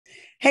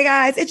Hey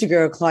guys, it's your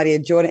girl Claudia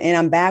Jordan, and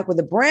I'm back with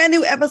a brand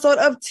new episode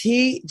of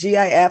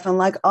TGIF. And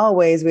like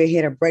always, we're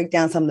here to break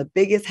down some of the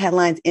biggest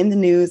headlines in the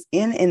news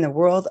and in the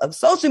world of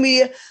social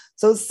media.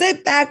 So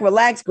sit back,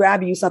 relax,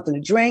 grab you something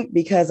to drink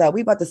because we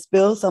about to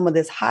spill some of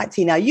this hot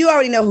tea. Now, you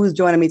already know who's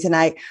joining me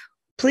tonight.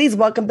 Please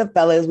welcome the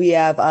fellas. We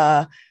have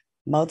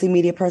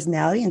multimedia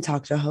personality and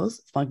talk show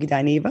host, Funky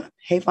Dineva.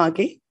 Hey,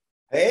 Funky.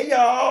 Hey,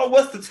 y'all.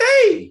 What's the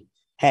tea?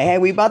 Hey,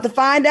 we about to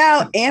find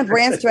out. And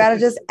brand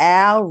strategist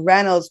Al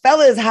Reynolds.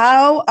 Fellas,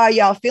 how are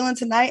y'all feeling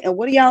tonight? And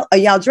what are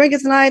y'all drinking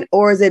tonight?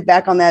 Or is it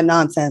back on that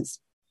nonsense?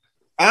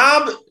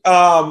 I'm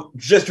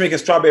just drinking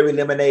strawberry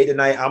lemonade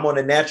tonight. I'm on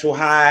a natural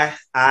high.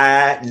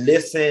 I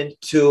listened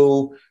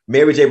to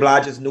Mary J.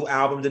 Blige's new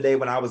album today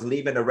when I was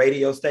leaving the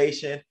radio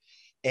station.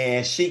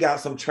 And she got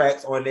some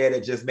tracks on there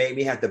that just made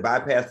me have to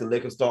bypass the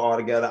liquor store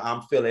altogether.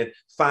 I'm feeling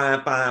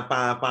fine.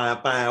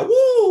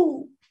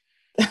 Woo!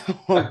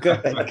 Oh,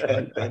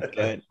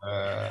 good.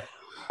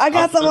 I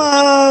got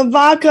some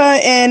vodka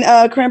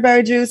and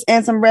cranberry juice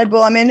and some Red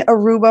Bull. I'm in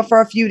Aruba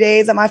for a few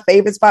days at my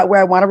favorite spot where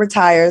I want to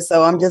retire.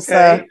 So I'm just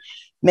letting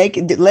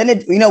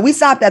it. You know, we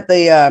stopped at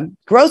the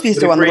grocery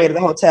store on the way to the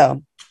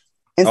hotel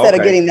instead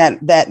of getting that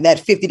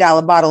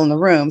 $50 bottle in the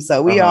room.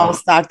 So we all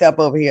stocked up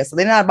over here. So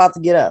they're not about to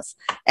get us.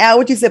 Al,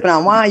 what you sipping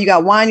on? Wine? You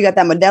got wine? You got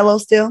that Modelo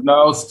still?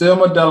 No, still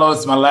Modelo.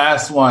 It's my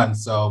last one.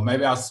 So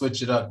maybe I'll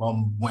switch it up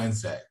on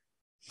Wednesday.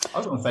 I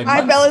was going to say,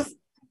 hi, fellas.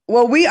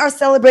 Well, we are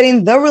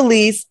celebrating the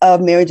release of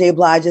Mary J.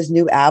 Blige's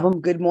new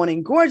album, Good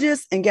Morning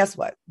Gorgeous. And guess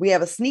what? We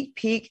have a sneak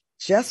peek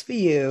just for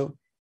you.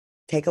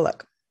 Take a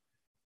look.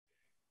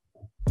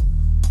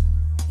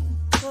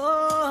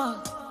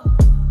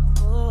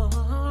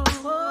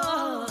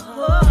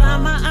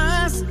 My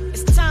eyes,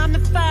 it's time to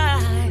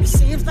fight. It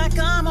seems like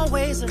I'm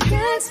always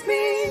against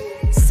me.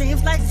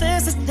 Seems like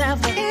this is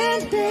never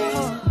ending.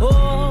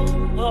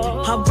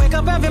 I wake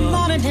up every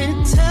morning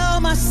and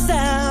tell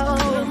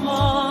myself, good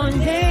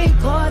morning,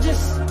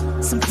 gorgeous.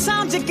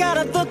 Sometimes you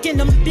gotta look in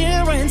the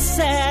mirror and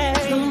say,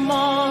 good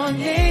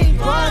morning,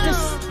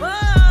 gorgeous.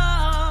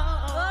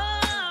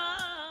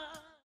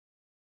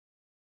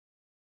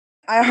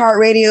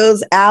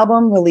 iHeartRadio's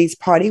album release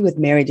party with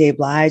Mary J.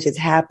 Blige is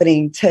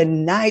happening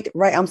tonight,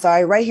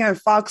 right here in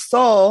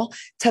FOXSOUL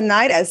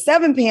tonight at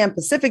 7 p.m.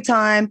 Pacific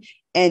time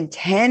and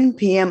 10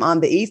 p.m. on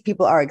the East.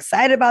 People are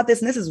excited about this,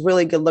 and this is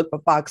really good look for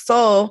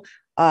FOXSOUL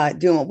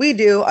doing what we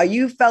do. Are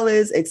you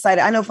fellas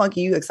excited? I know,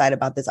 Funky, you excited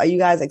about this. Are you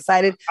guys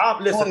excited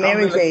for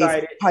Mary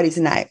J's party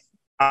tonight?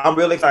 I'm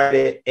really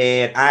excited,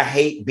 and I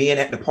hate being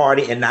at the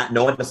party and not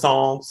knowing the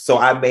songs. So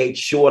I made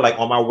sure, like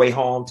on my way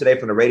home today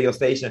from the radio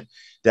station,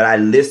 that I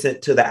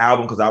listened to the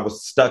album because I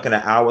was stuck in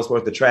an hour's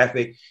worth of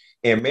traffic.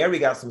 And Mary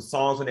got some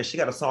songs on there. She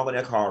got a song on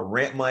there called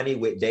Rent Money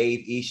with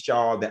Dave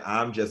Eastall that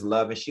I'm just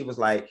loving. She was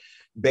like,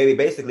 baby,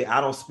 basically,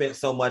 I don't spend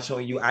so much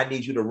on you. I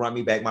need you to run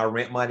me back my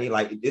rent money.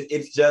 Like,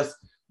 it's just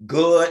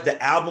good. The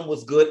album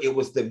was good. It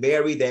was the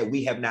Mary that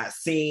we have not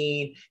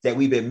seen, that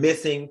we've been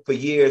missing for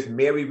years.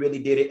 Mary really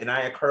did it. And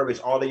I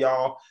encourage all of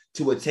y'all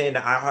to attend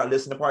the iHeart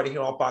Listener Party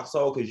here on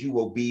FOXSOUL because you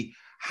will be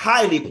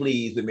highly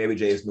pleased with Mary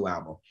J's new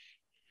album.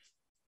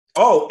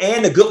 Oh,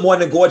 and the Good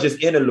Morning Gorgeous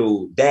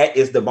interlude. That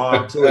is the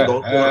bomb too. It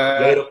goes through the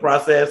creative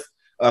process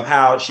of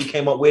how she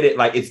came up with it.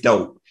 Like, it's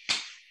dope.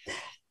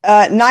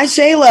 Nice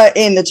Shayla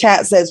in the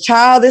chat says,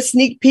 child, this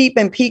sneak peek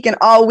and peeking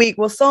all week.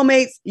 Well,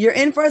 soulmates, you're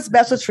in for a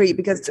special treat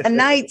because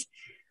tonight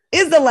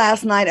is the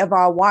last night of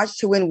our Watch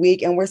to Win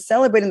week, and we're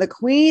celebrating the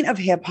queen of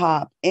hip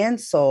hop and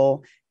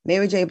soul,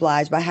 Mary J.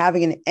 Blige, by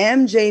having an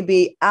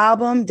MJB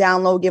album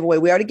download giveaway.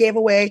 We already gave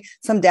away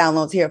some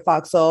downloads here at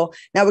FOXSOUL.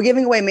 Now we're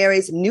giving away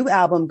Mary's new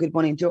album, Good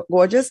Morning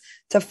Gorgeous,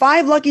 to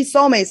 5 lucky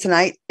soulmates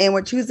tonight, and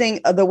we're choosing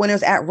the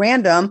winners at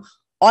random.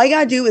 All you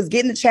got to do is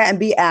get in the chat and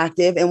be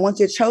active, and once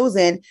you're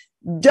chosen,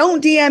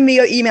 don't DM me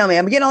or email me.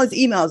 I'm getting all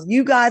these emails.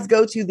 You guys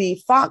go to the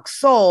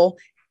FOXSOUL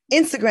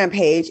Instagram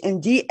page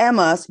and DM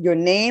us your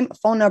name,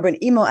 phone number,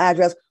 and email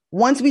address.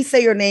 Once we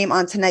say your name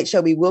on tonight's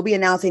show, we will be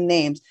announcing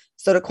names.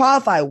 So to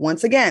qualify,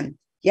 once again,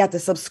 you have to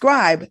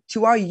subscribe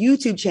to our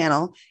YouTube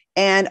channel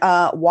and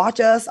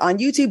watch us on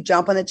YouTube,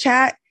 jump on the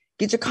chat,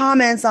 get your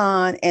comments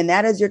on, and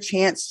that is your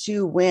chance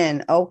to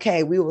win.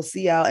 Okay, we will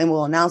see y'all and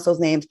we'll announce those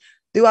names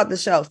throughout the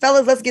show.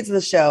 Fellas, let's get to the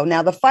show.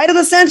 Now, the fight of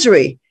the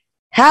century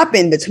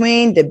happened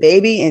between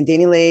DaBaby and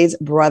Danny Lay's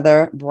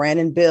brother,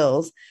 Brandon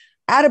Bills,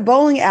 at a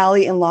bowling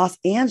alley in Los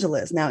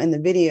Angeles. Now, in the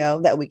video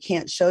that we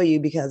can't show you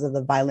because of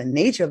the violent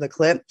nature of the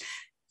clip,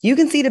 you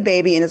can see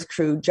DaBaby and his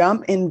crew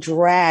jump and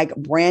drag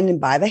Brandon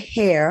by the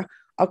hair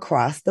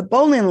across the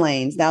bowling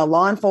lanes. Now,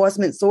 law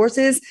enforcement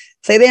sources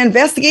say they're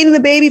investigating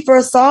DaBaby for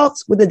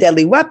assault with a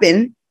deadly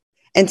weapon,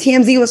 and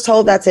TMZ was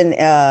told that's an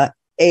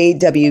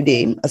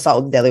AWD,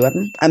 assault with a deadly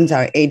weapon. I'm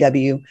sorry,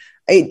 ADW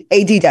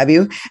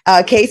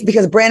case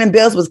because Brandon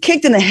Bills was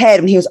kicked in the head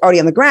when he was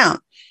already on the ground.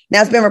 Now,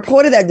 it's been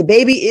reported that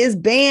DaBaby is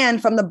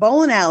banned from the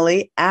bowling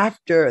alley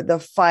after the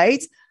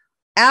fight.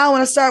 Al, I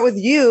want to start with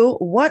you.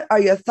 What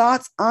are your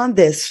thoughts on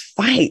this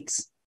fight?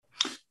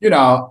 You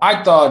know,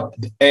 I thought,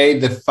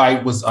 the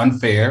fight was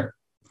unfair.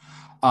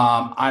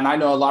 And I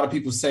know a lot of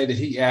people say that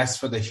he asked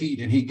for the heat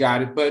and he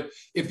got it. But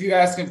if you're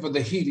asking for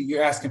the heat,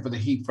 you're asking for the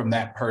heat from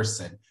that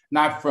person,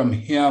 not from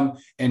him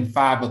and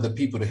 5 of the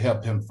people to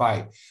help him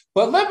fight.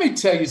 But let me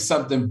tell you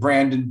something,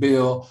 Brandon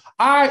Bill.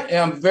 I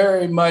am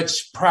very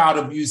much proud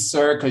of you,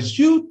 sir, because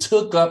you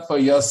took up for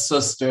your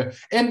sister,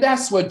 and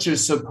that's what you're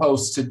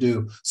supposed to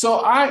do. So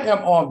I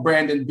am on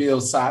Brandon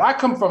Bill's side. I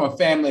come from a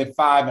family of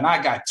 5, and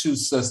I got 2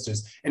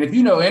 sisters. And if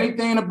you know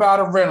anything about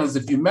a Reynolds,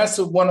 if you mess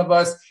with one of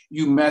us,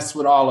 you mess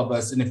with all of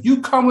us. And if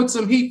you come with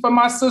some heat for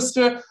my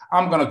sister,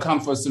 I'm going to come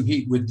for some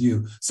heat with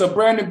you. So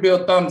Brandon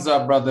Bill, thumbs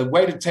up, brother.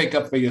 Way to take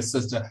up for your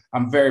sister.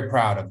 I'm very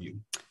proud of you.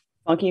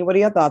 Funky, what are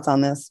your thoughts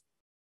on this?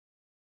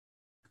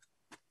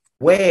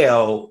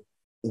 Well,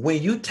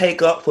 when you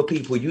take up for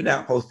people, you're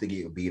not supposed to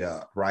get beat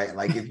up, right?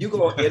 Like if you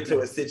go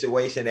into a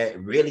situation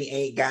that really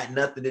ain't got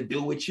nothing to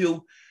do with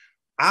you,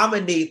 I'm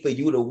gonna need for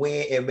you to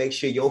win and make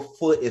sure your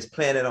foot is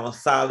planted on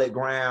solid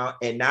ground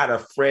and not a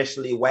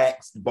freshly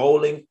waxed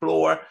bowling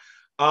floor.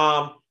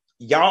 Y'all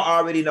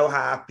already know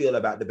how I feel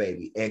about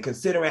DaBaby, and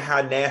considering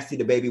how nasty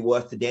DaBaby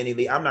was to Danny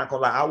Lee, I'm not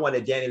gonna lie, I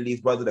wanted Danny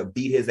Lee's brother to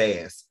beat his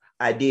ass.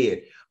 I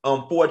did.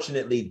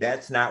 Unfortunately,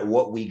 that's not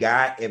what we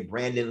got, and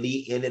Brandon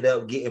Lee ended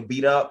up getting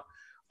beat up.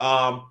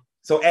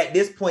 So at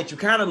this point, you're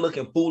kind of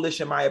looking foolish,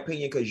 in my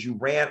opinion, because you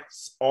ran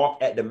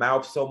off at the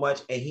mouth so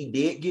much, and he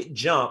did get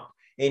jumped,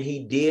 and he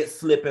did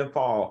slip and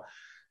fall.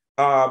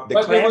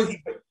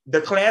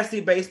 The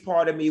classy base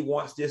part of me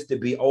wants this to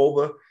be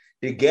over.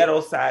 The ghetto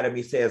side of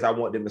me says I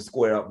want them to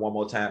square up one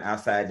more time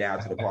outside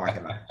down to the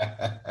parking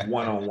lot,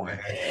 one-on-one.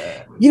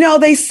 You know,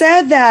 they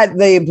said that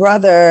the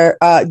brother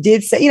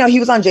did say, you know, he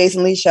was on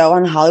Jason Lee's show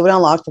on Hollywood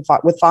Unlocked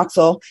with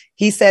FOXSOUL.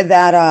 He said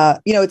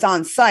that, you know, it's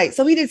on site.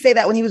 So he did say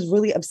that when he was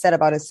really upset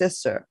about his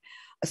sister.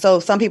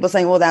 So some people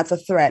saying, well, that's a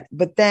threat.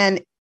 But then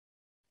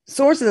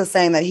sources are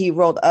saying that he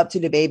rolled up to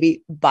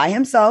DaBaby by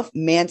himself,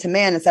 man to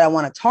man, and said, I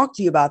want to talk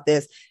to you about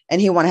this.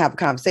 And he want to have a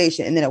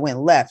conversation. And then it went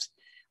left.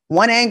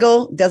 One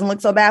angle doesn't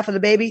look so bad for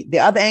DaBaby. The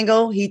other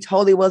angle, he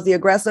totally was the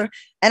aggressor.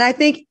 And I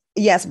think,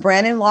 yes,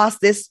 Brandon lost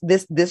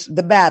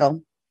the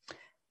battle.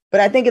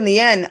 But I think in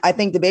the end, I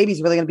think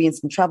DaBaby's really going to be in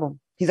some trouble.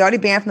 He's already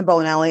banned from the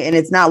bowling alley, and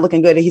it's not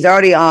looking good. He's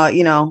already,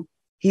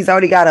 he's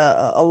already got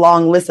a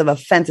long list of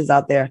offenses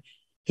out there.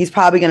 He's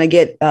probably going to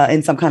get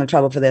in some kind of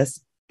trouble for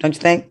this. Don't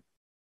you think?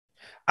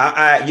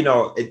 Now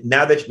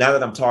that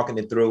I'm talking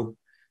it through,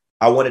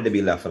 I wanted to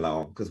be left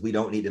alone because we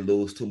don't need to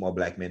lose 2 more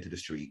black men to the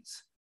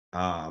streets.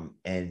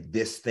 And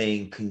this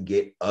thing can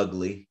get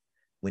ugly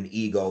when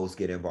egos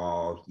get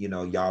involved. You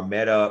know, y'all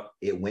met up,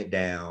 it went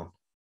down.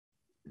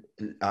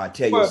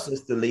 Tell your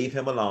sister, leave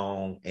him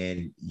alone,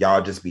 and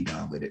y'all just be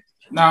done with it.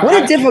 Now,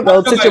 what a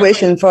difficult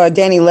situation for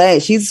Danny Lee.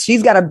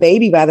 She's got a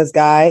baby by this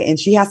guy, and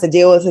she has to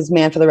deal with his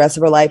man for the rest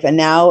of her life. And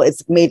now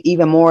it's made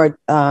even more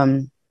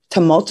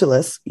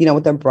tumultuous, you know,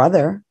 with their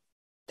brother.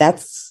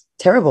 That's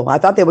terrible. I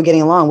thought they were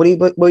getting along.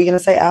 What were you going to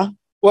say, Al?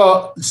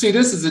 Well, see,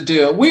 this is the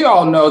deal. We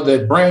all know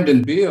that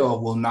Brandon Bill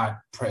will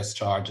not press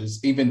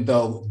charges, even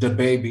though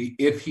DaBaby,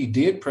 if he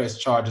did press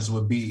charges,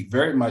 would be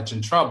very much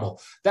in trouble.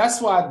 That's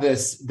why the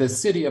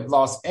city of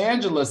Los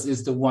Angeles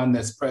is the one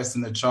that's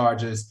pressing the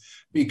charges,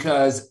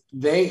 because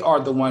they are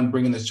the one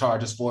bringing the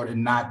charges forward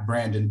and not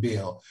Brandon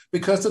Bill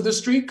because of the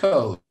street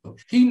code.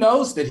 He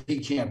knows that he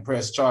can't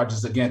press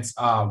charges against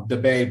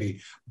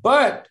DaBaby,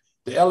 but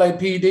the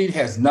LAPD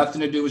has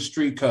nothing to do with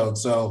street code.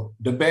 So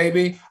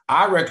DaBaby,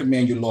 I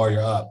recommend you lawyer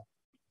up.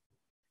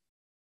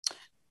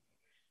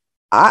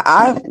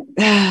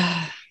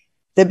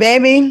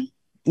 DaBaby,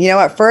 you know,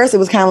 at first it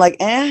was kind of like,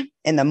 and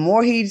the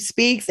more he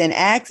speaks and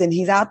acts and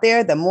he's out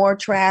there, the more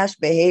trash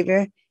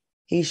behavior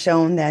he's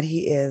shown that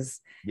he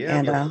is. Yeah,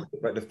 and,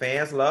 but the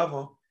fans love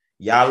him.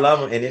 Y'all love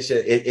him. And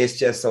it's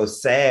just so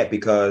sad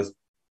because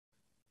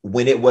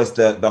when it was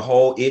the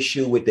whole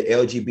issue with the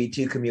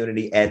LGBT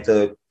community at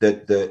the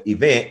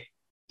event,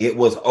 it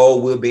was,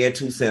 we're being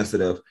too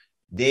sensitive.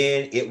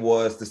 Then it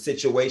was the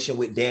situation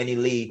with Danny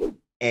Lee,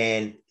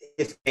 and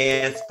his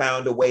fans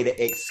found a way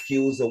to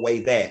excuse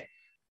away that.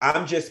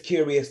 I'm just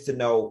curious to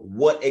know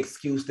what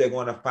excuse they're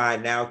going to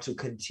find now to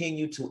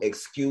continue to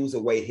excuse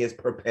away his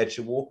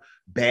perpetual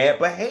bad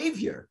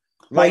behavior.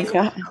 Like,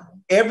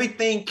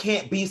 everything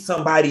can't be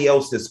somebody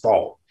else's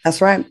fault.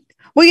 That's right.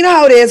 Well, you know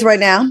how it is right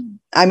now.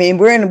 I mean,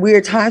 we're in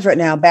weird times right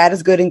now. Bad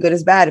is good and good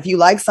is bad. If you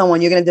like someone,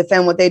 you're going to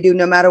defend what they do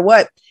no matter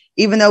what.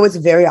 Even though it's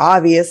very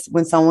obvious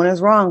when someone is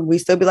wrong, we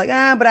still be like,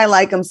 but I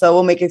like them, so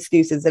we'll make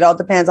excuses. It all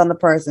depends on the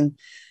person.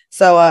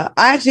 So I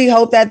actually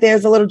hope that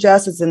there's a little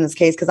justice in this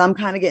case because I'm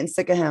kind of getting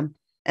sick of him.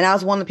 And I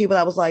was one of the people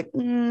that was like,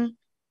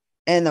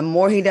 And the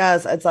more he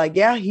does, it's like,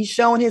 yeah, he's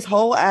showing his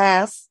whole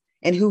ass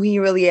and who he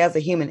really is as a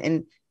human.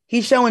 And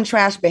he's showing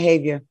trash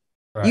behavior.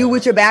 Right. You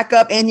with your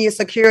backup and your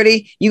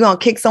security, you going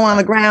to kick someone on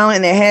the ground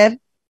in their head?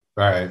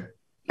 Right.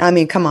 I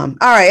mean, come on.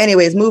 All right.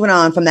 Anyways, moving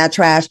on from that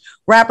trash.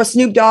 Rapper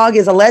Snoop Dogg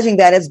is alleging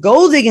that it's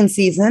gold digging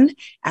season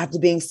after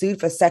being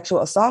sued for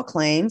sexual assault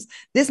claims.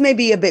 This may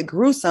be a bit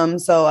gruesome,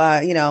 so,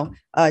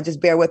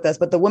 just bear with us.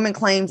 But the woman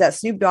claims that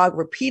Snoop Dogg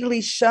repeatedly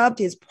shoved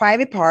his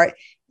private part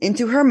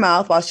into her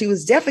mouth while she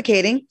was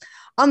defecating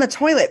On the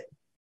toilet,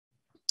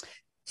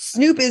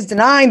 Snoop is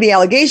denying the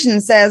allegation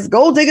and says,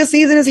 gold digger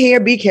season is here.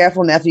 Be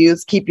careful,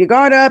 nephews. Keep your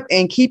guard up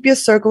and keep your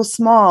circle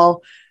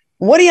small.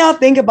 What do y'all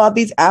think about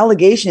these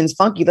allegations?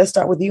 Funky, let's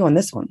start with you on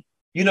this one.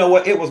 You know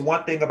what? It was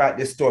one thing about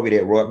this story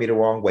that rubbed me the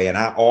wrong way. And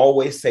I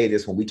always say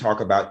this when we talk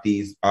about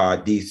these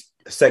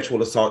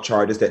sexual assault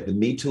charges, that the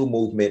Me Too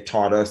movement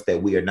taught us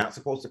that we are not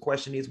supposed to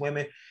question these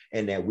women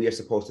and that we are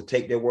supposed to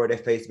take their word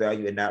at face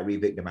value and not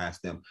re-victimize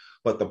them.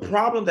 But the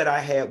problem that I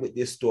had with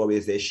this story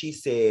is that she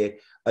said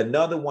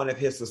another one of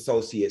his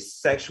associates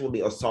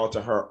sexually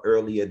assaulted her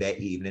earlier that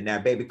evening. Now,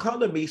 baby,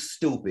 color me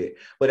stupid,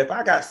 but if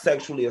I got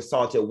sexually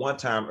assaulted one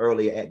time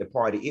earlier at the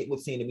party, it would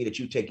seem to me that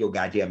you take your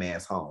goddamn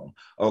ass home,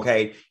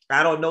 okay?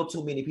 I don't know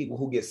too many people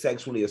who get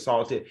sexually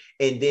assaulted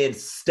and then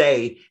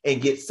stay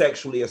and get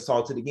sexually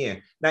assaulted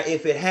again. Now,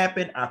 if it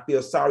happened, I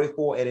feel sorry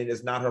for it and it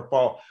is not her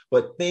fault,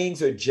 but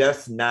things are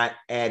just not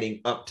adding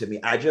up to me.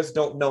 I just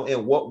don't know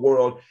in what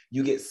world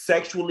you get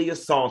sexually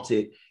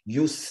assaulted,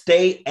 you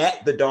stay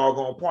at the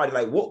doggone party.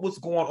 Like, what was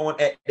going on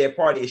at that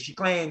party? She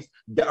claims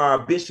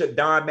Bishop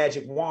Don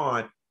Magic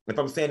Wand, if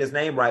I'm saying his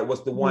name right,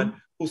 was the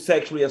one who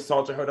sexually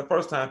assaulted her the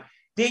first time.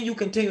 Then you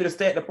continue to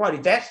stay at the party.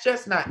 That's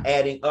just not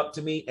adding up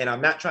to me. And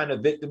I'm not trying to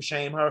victim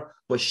shame her,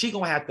 but she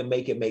gonna have to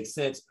make it make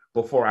sense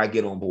before I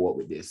get on board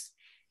with this.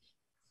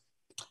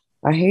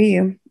 I hear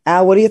you.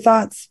 Al, what are your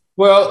thoughts?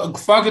 Well,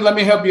 Funky, let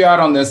me help you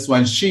out on this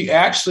one. She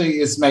actually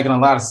is making a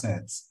lot of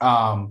sense.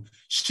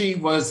 She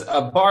was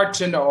a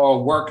bartender or a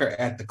worker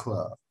at the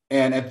club.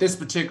 And at this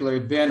particular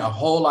event, a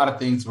whole lot of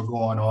things were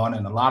going on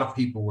and a lot of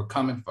people were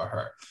coming for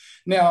her.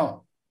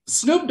 Now,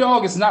 Snoop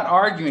Dogg is not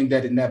arguing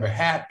that it never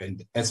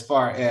happened as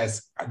far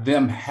as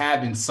them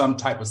having some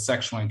type of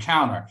sexual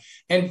encounter.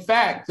 In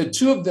fact, the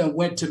two of them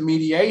went to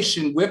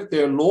mediation with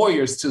their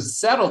lawyers to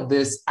settle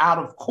this out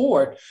of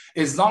court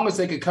as long as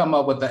they could come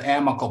up with an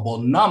amicable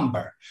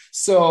number.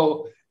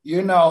 So,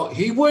 you know,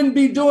 he wouldn't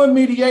be doing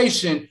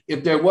mediation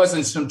if there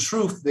wasn't some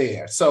truth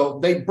there. So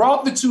they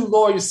brought the two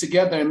lawyers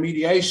together in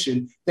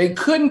mediation. They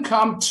couldn't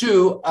come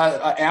to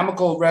an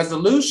amicable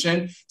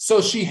resolution.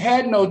 So she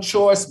had no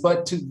choice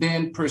but to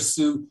then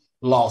pursue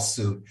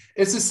lawsuit.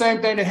 It's the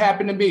same thing that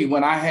happened to me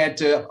when I had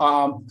to,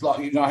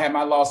 I had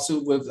my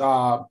lawsuit with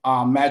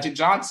Magic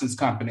Johnson's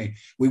company.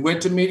 We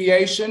went to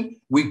mediation.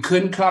 We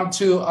couldn't come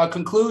to a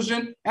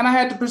conclusion and I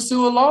had to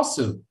pursue a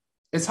lawsuit.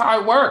 It's how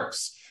it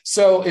works.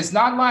 So it's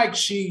not like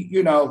she,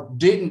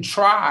 didn't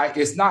try.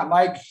 It's not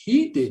like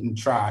he didn't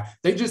try.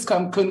 They just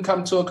couldn't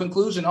come to a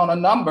conclusion on a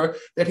number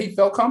that he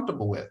felt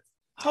comfortable with.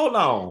 Hold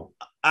on.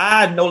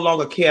 I no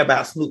longer care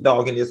about Snoop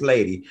Dogg and this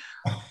lady.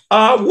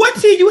 What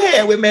tea you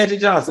had with Magic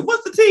Johnson?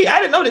 What's the tea? I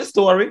didn't know this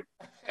story.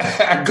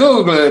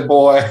 Google it,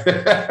 boy.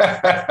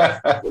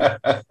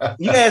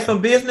 You had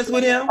some business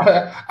with him?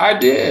 I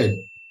did.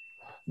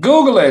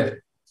 Google it.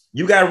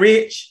 You got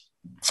rich?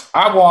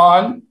 I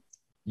won.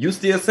 You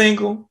still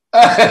single?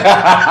 All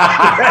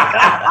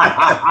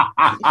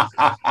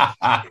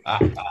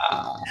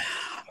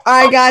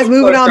right, guys,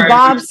 moving on.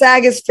 Bob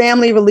Saget's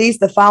family released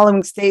the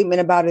following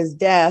statement about his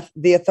death.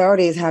 The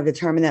authorities have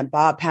determined that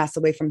Bob passed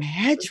away from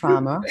head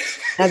trauma.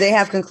 Now, they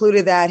have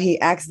concluded that he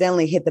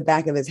accidentally hit the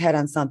back of his head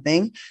on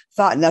something,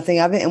 thought nothing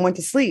of it, and went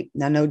to sleep.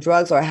 Now, no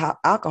drugs or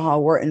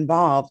alcohol were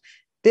involved.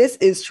 This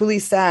is truly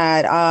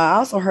sad. I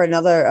also heard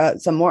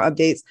some more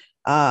updates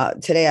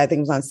today. I think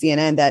it was on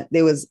CNN that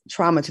there was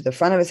trauma to the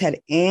front of his head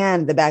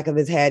and the back of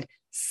his head,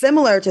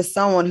 similar to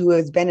someone who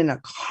has been in a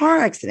car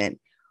accident.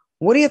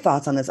 What are your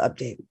thoughts on this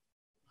update?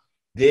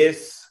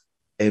 This,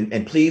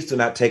 and please do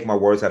not take my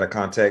words out of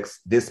context.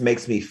 This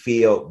makes me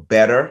feel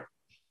better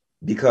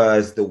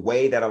because the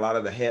way that a lot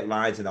of the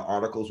headlines and the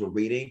articles were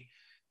reading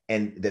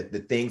and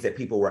the things that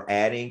people were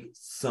adding,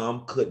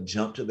 some could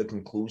jump to the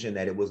conclusion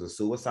that it was a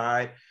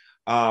suicide.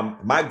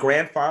 My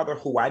grandfather,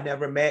 who I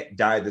never met,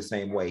 died the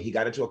same way. He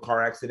got into a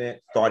car accident,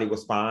 thought he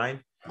was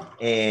fine,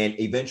 and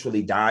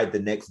eventually died the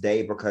next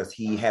day because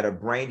he had a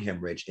brain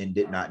hemorrhage and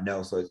did not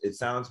know. So it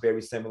sounds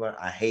very similar.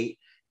 I hate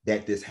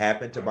that this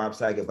happened to Bob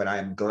Saget, but I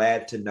am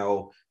glad to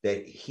know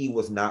that he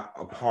was not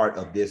a part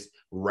of this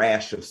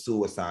rash of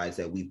suicides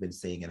that we've been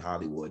seeing in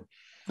Hollywood.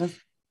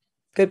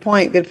 Good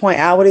point. Good point.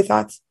 Al, what are your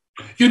thoughts?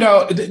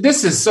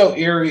 This is so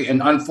eerie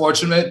and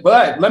unfortunate,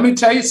 but let me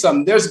tell you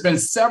something. There's been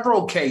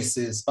several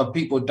cases of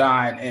people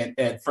dying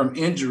from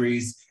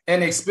injuries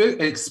and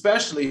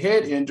especially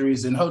head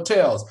injuries in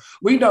hotels.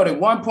 We know that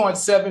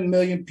 1.7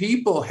 million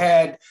people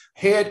had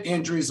head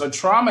injuries or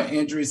trauma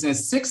injuries and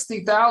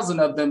 60,000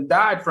 of them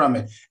died from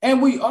it.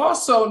 And we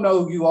also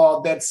know, you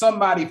all, that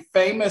somebody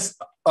famous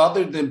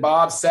other than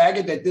Bob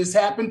Saget that this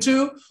happened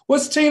to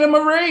was Tina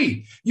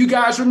Marie. You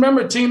guys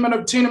remember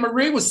Tina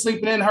Marie was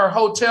sleeping in her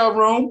hotel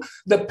room.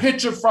 The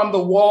picture from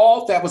the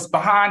wall that was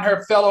behind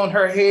her fell on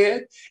her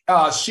head.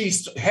 She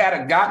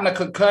had gotten a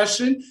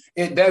concussion.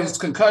 Those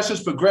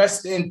concussions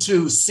progressed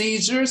into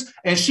seizures,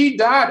 and she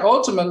died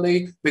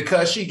ultimately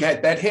because she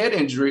got that head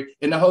injury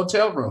in the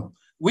hotel room.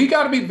 we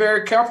got to be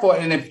very careful.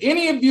 And if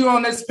any of you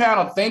on this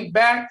panel think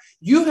back,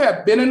 you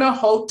have been in a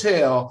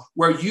hotel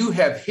where you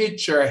have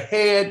hit your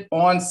head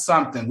on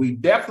something. We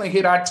definitely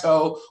hit our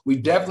toe. We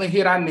definitely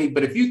hit our knee.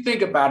 But if you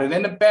think about it,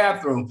 in the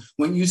bathroom,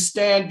 when you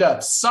stand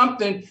up,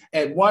 something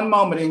at one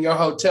moment in your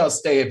hotel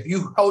stay, if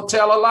you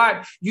hotel a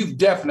lot, you've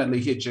definitely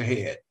hit your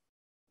head.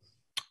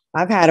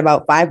 I've had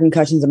about 5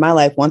 concussions in my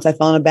life. Once I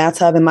fell in a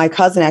bathtub, and my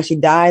cousin actually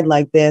died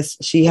like this.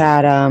 She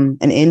had an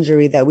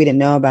injury that we didn't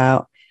know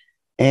about.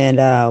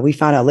 And we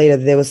found out later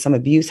that there was some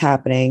abuse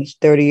happening.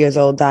 30 years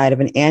old, died of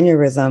an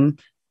aneurysm,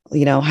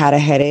 had a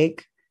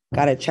headache,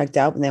 got it checked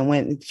out, and then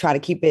went and tried to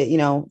keep it,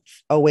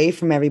 away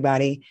from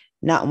everybody,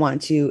 not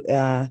want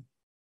to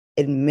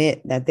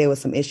admit that there was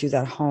some issues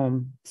at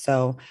home.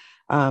 So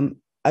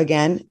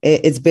again,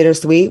 it's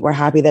bittersweet. We're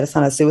happy that it's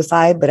not a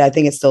suicide, but I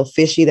think it's still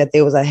fishy that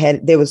there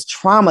was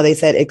trauma. They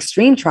said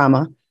extreme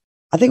trauma.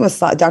 I think it was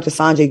Dr.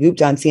 Sanjay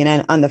Gupta on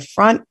CNN on the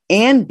front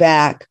and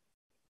back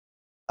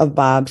of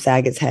Bob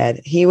Saget's head.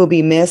 He will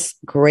be missed.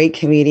 Great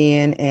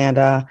comedian. And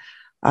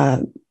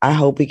I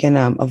hope we can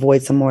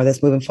avoid some more of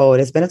this moving forward.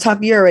 It's been a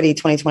tough year already,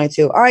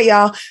 2022. All right,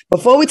 y'all.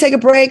 Before we take a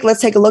break,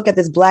 let's take a look at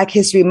this Black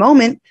History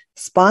Moment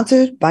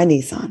sponsored by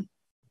Nissan.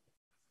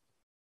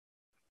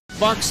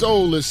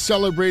 FOXSOUL is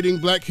celebrating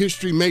Black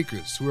history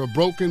makers who have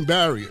broken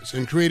barriers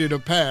and created a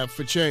path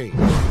for change.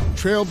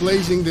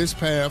 Trailblazing this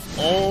path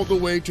all the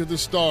way to the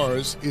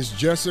stars is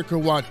Jessica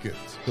Watkins,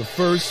 the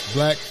first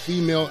Black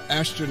female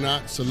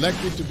astronaut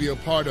selected to be a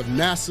part of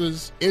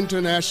NASA's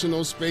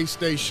International Space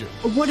Station.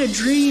 What a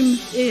dream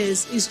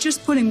is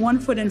just putting one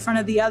foot in front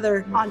of the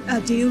other on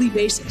a daily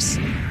basis.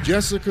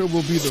 Jessica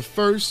will be the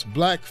first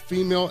Black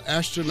female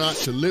astronaut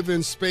to live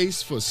in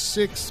space for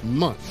 6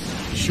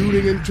 months.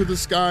 Shooting into the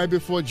sky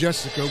before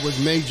Jessica was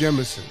Mae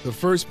Jemison, the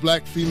first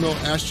Black female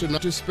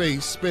astronaut to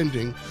space,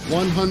 spending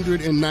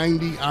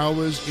 190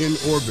 hours in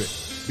orbit.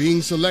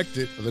 Being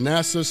selected for the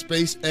NASA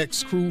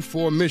SpaceX Crew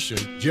 4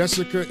 mission,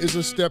 Jessica is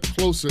a step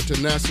closer to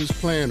NASA's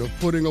plan of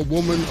putting a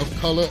woman of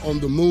color on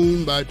the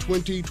moon by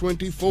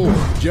 2024.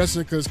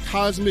 Jessica's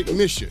cosmic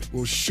mission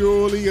will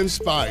surely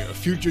inspire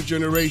future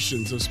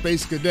generations of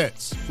space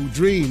cadets who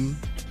dream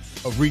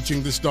of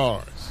reaching the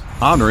stars.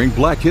 Honoring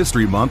Black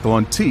History Month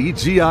on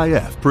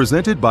TGIF,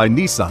 presented by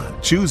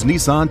Nissan. Choose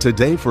Nissan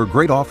today for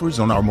great offers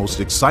on our most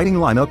exciting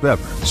lineup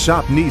ever.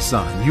 Shop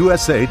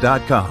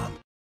NissanUSA.com.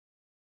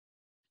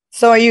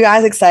 So are you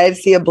guys excited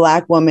to see a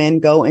Black woman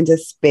go into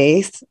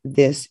space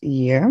this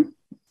year?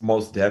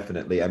 Most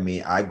definitely. I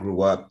mean, I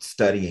grew up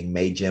studying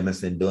Mae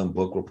Jemison, doing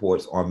book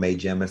reports on Mae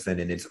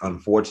Jemison, and it's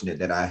unfortunate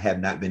that I have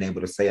not been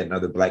able to say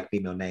another Black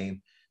female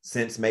name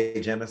since Mae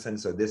Jemison.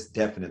 So this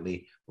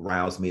definitely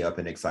riles me up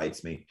and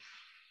excites me.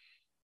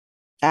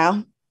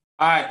 Al?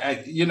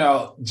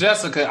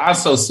 Jessica, I'm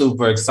so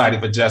super excited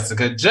for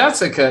Jessica.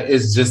 Jessica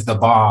is just the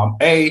bomb.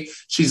 A,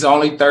 she's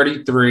only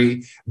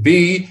 33.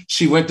 B,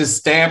 she went to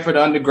Stanford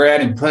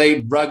undergrad and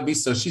played rugby.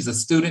 So she's a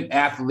student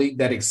athlete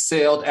that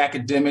excelled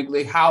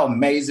academically. How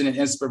amazing and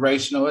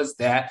inspirational is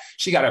that?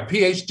 She got her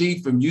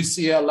PhD from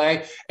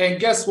UCLA. And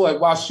guess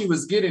what? While she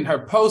was getting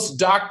her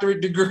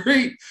postdoctorate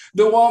degree,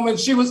 the woman,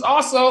 she was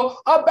also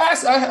a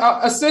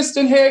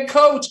assistant head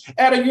coach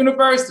at a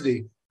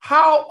university.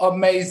 How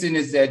amazing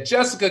is that?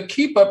 Jessica,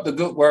 keep up the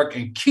good work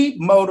and keep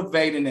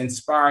motivating and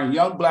inspiring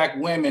young Black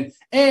women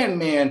and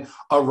men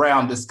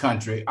around this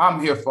country.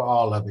 I'm here for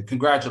all of it.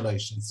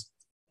 Congratulations.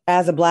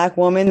 As a Black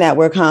woman that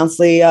we're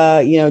constantly,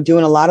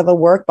 doing a lot of the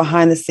work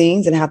behind the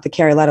scenes and have to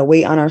carry a lot of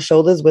weight on our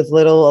shoulders with a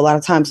lot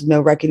of times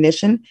no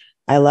recognition.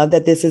 I love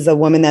that this is a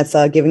woman that's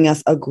giving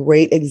us a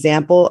great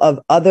example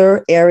of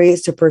other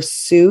areas to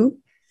pursue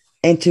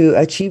and to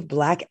achieve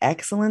Black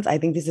excellence. I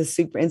think this is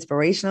super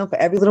inspirational for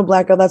every little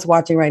Black girl that's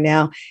watching right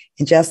now.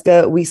 And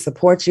Jessica, we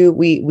support you.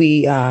 We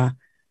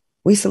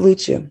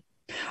salute you.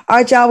 All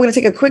right, y'all, we're going to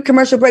take a quick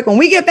commercial break. When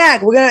we get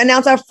back, we're going to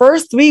announce our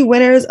first 3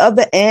 winners of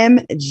the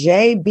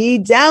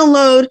MJB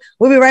download.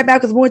 We'll be right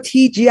back with more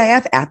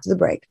TGIF after the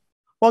break.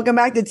 Welcome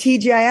back to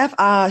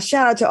TGIF.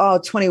 Shout out to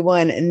all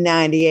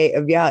 2198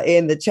 of y'all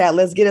in the chat.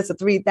 Let's get us to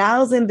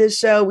 3,000 this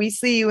show. We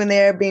see you in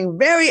there being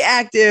very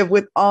active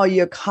with all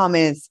your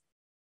comments.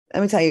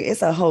 Let me tell you,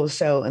 it's a whole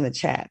show in the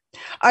chat.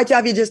 All right, y'all,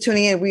 if you're just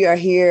tuning in, we are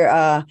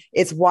here.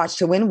 It's Watch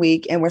to Win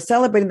Week, and we're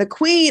celebrating the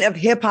queen of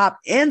hip hop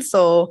and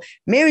soul,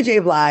 Mary J.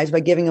 Blige, by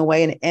giving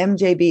away an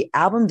MJB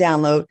album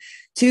download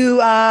to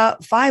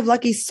 5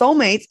 lucky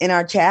soulmates in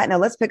our chat. Now,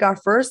 let's pick our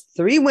first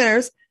 3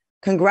 winners.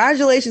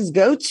 Congratulations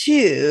go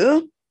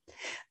to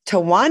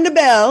Tawanda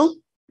Bell,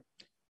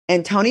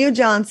 Antonio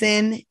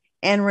Johnson,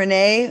 and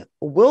Renee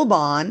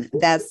Wilbon.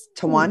 That's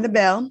Tawanda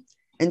Bell,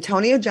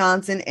 Antonio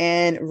Johnson,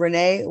 and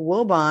Renee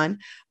Wilbon.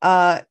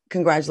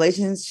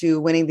 Congratulations to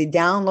winning the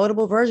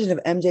downloadable version of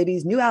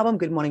MJB's new album,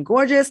 Good Morning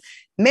Gorgeous.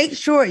 Make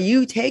sure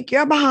you take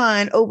your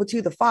behind over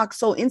to the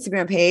FOXSOUL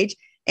Instagram page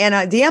and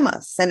DM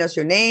us. Send us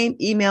your name,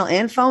 email,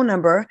 and phone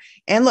number.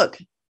 And look,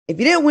 if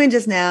you didn't win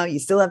just now, you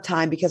still have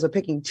time because we're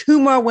picking 2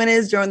 more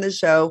winners during the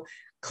show.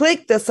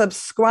 Click the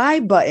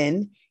subscribe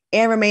button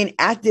and remain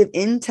active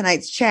in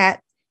tonight's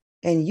chat,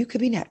 and you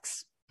could be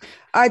next.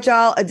 All right,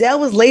 y'all. Adele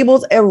was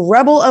labeled a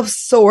rebel of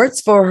sorts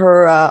for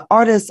her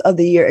Artist of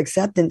the Year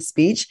acceptance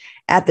speech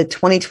at the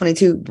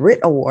 2022 Brit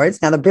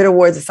Awards. Now, the Brit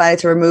Awards decided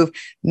to remove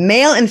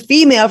male and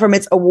female from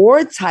its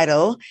award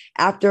title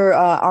after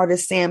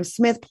artist Sam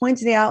Smith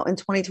pointed out in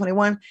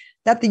 2021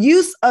 that the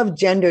use of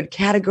gendered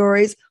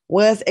categories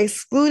was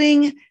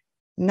excluding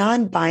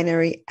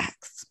non-binary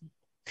acts.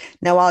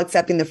 Now, while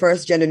accepting the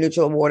first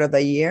gender-neutral award of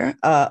the year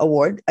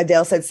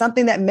Adele said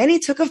something that many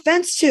took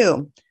offense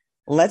to.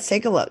 Let's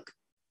take a look.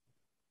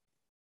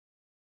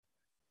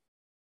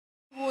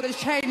 World has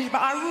changed, but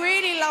I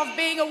really love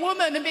being a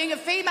woman and being a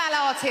female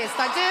artist.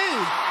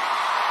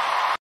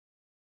 I do.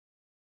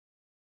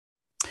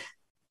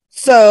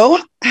 So,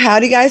 how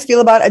do you guys feel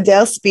about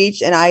Adele's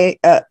speech? And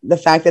the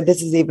fact that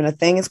this is even a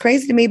thing is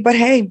crazy to me. But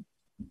hey,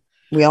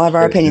 we all have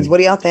our opinions. What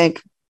do y'all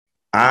think?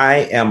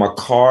 I am a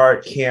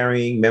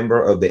card-carrying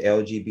member of the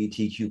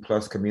LGBTQ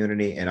plus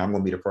community, and I'm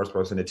going to be the first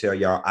person to tell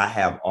y'all I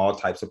have all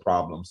types of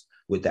problems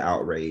with the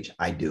outrage.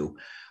 I do.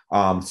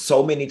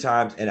 So many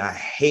times, and I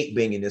hate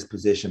being in this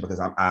position because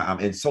I'm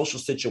in social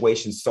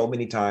situations so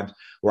many times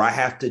where I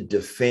have to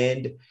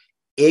defend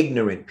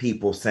ignorant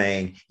people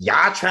saying,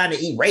 y'all trying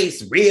to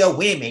erase real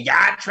women.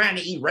 Y'all trying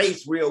to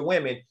erase real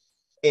women.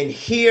 And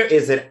here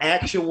is an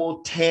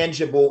actual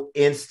tangible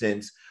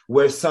instance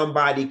where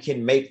somebody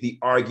can make the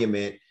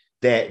argument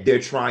that they're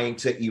trying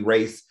to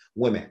erase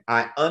women.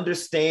 I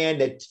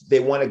understand that they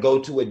want to go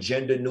to a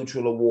gender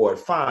neutral award.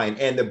 Fine.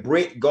 And the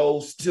Brit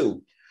goes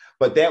too.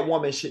 But that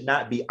woman should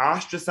not be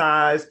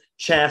ostracized,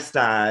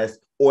 chastised,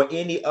 or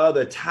any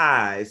other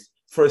ties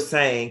for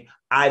saying,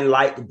 I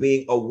like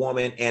being a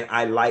woman and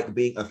I like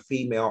being a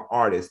female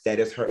artist. That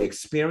is her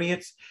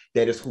experience.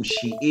 That is who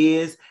she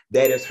is.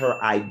 That is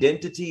her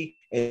identity.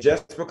 And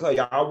just because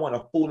y'all want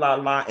to fool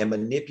la and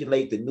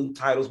manipulate the new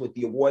titles with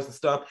the awards and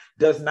stuff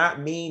does not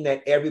mean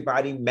that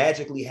everybody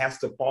magically has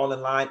to fall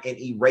in line and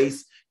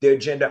erase their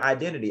gender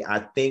identity. I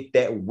think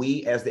that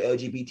we as the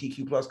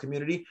LGBTQ plus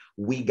community,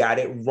 we got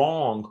it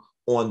wrong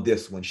on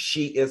this one.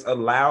 She is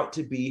allowed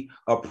to be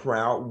a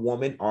proud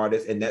woman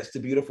artist. And that's the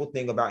beautiful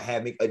thing about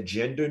having a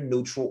gender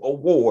neutral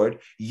award.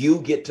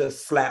 You get to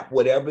slap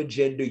whatever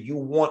gender you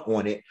want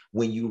on it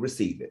when you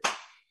receive it.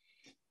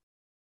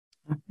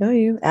 I feel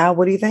you. Al,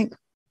 what do you think?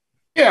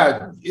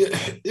 Yeah,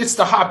 it's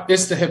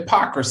the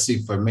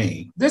hypocrisy for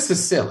me. This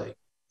is silly.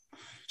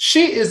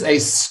 She is a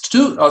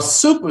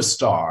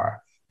superstar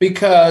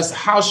because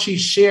how she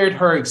shared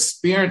her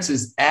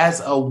experiences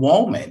as a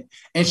woman,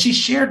 and she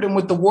shared them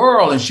with the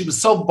world, and she was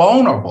so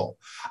vulnerable.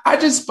 I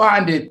just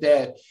find it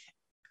that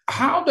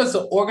how does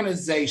an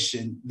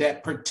organization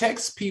that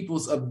protects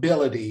people's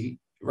ability,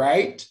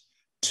 right,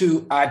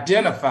 to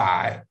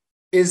identify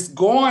is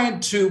going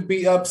to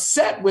be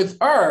upset with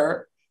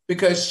her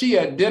because she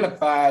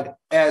identified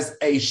as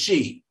a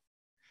she?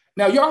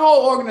 Now, your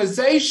whole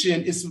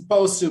organization is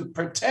supposed to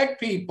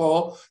protect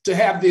people to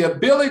have the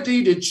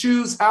ability to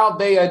choose how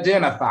they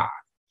identify.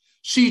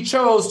 She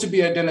chose to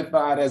be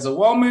identified as a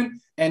woman,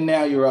 and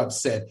now you're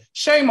upset.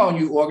 Shame on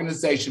you,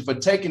 organization, for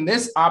taking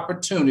this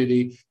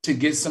opportunity to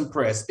get some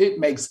press. It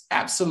makes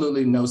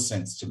absolutely no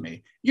sense to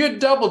me. You're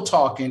double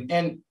talking,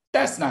 and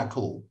that's not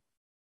cool.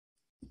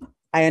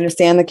 I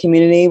understand the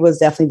community was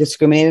definitely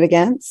discriminated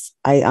against.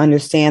 I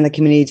understand the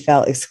community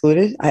felt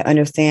excluded. I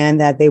understand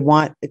that they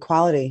want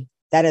equality.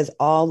 That is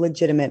all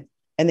legitimate,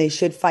 and they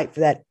should fight for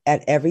that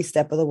at every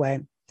step of the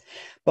way.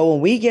 But when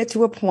we get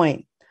to a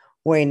point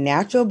where a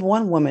natural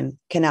born woman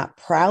cannot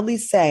proudly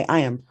say,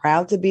 I am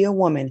proud to be a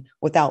woman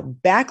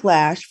without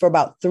backlash for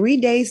about 3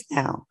 days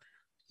now,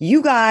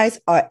 you guys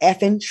are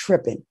effing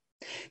tripping.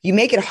 You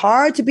make it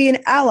hard to be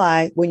an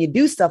ally when you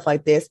do stuff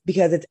like this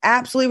because it's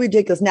absolutely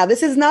ridiculous. Now,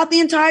 this is not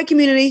the entire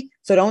community,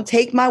 so don't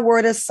take my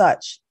word as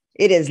such.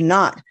 It is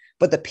not.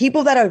 But the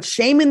people that are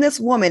shaming this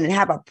woman and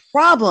have a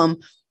problem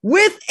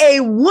with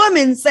a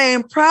woman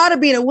saying proud of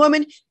being a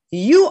woman,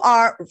 you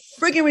are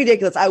freaking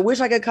ridiculous. I wish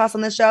I could cuss on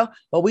this show,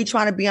 but we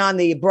trying to be on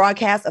the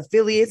broadcast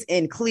affiliates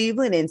in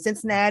Cleveland and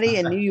Cincinnati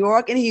and New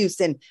York and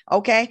Houston.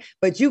 Okay.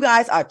 But you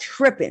guys are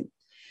tripping.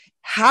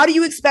 How do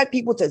you expect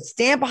people to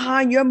stand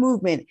behind your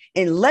movement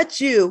and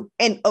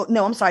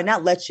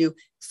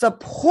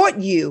support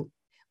you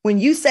when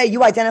you say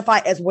you identify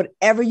as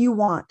whatever you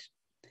want?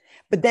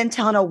 But then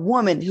telling a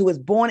woman who was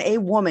born a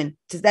woman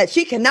that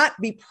she cannot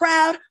be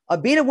proud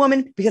of being a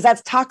woman because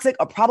that's toxic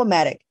or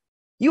problematic.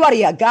 You out of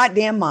your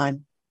goddamn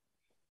mind.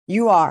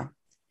 You are.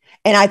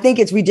 And I think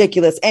it's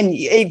ridiculous. And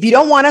if you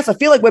don't want us to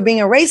feel like we're being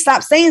erased,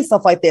 stop saying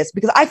stuff like this,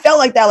 because I felt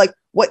like that. Like,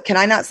 what? Can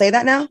I not say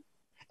that now?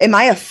 Am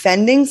I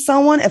offending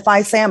someone if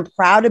I say I'm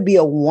proud to be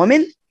a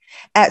woman?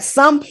 At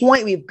some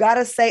point, we've got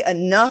to say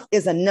enough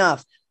is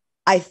enough.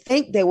 I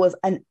think there was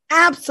an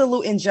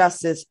absolute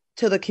injustice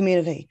to the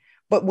community.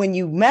 But when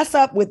you mess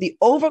up with the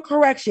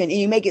overcorrection and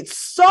you make it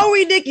so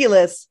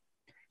ridiculous,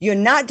 you're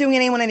not doing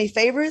anyone any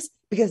favors,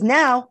 because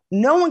now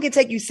no one can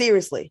take you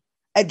seriously.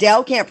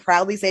 Adele can't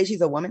proudly say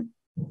she's a woman.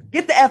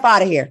 Get the F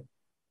out of here.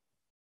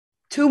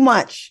 Too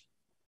much.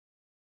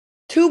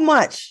 Too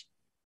much.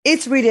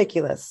 It's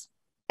ridiculous.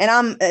 And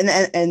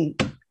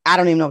I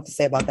don't even know what to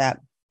say about that.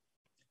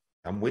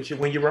 I'm with you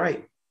when you're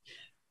right.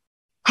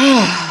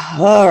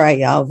 All right,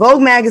 y'all.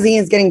 Vogue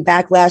magazine is getting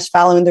backlash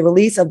following the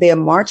release of their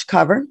March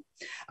cover.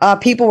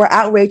 People were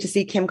outraged to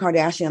see Kim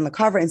Kardashian on the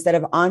cover instead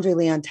of Andre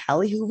Leon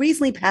Talley, who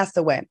recently passed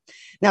away.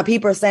 Now,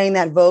 people are saying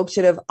that Vogue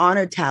should have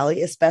honored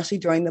Talley, especially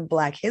during the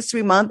Black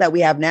History Month that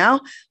we have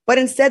now, but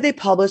instead they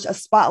published a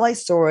spotlight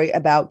story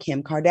about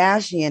Kim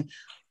Kardashian.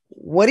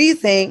 What do you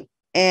think?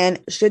 And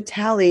should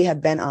Talley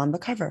have been on the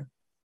cover?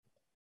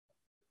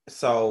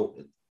 So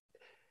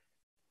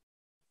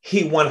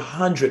he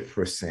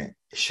 100%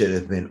 should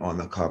have been on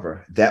the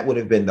cover. That would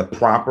have been the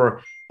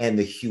proper and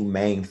the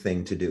humane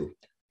thing to do.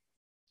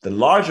 The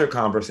larger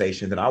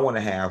conversation that I want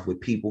to have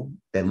with people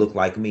that look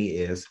like me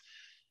is,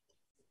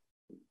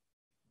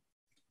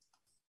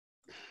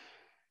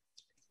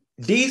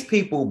 these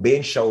people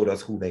been showed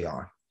us who they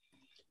are.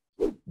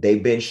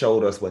 They've been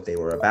showed us what they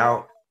were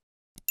about.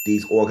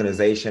 These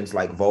organizations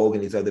like Vogue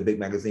and these other big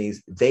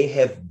magazines, they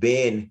have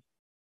been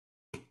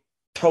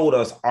told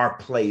us our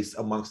place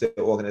amongst the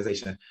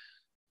organization.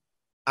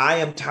 I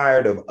am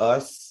tired of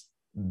us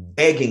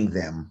begging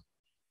them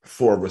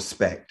for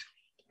respect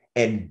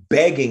and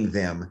begging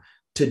them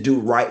to do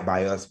right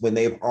by us when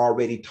they've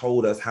already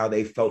told us how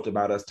they felt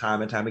about us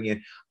time and time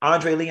again.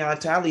 Andre Leon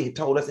Talley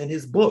told us in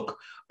his book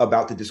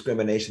about the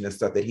discrimination and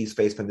stuff that he's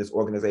faced from this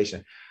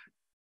organization.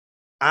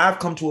 I've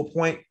come to a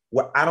point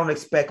where I don't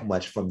expect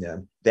much from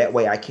them. That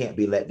way I can't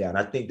be let down.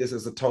 I think this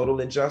is a total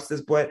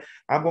injustice, but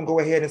I'm going to go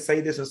ahead and say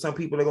this, and some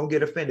people are going to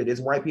get offended.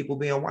 It's white people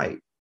being white.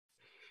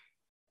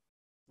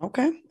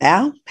 Okay.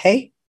 Al,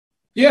 hey.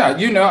 Yeah,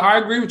 I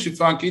agree with you,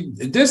 Funky.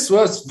 This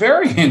was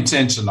very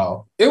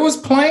intentional. It was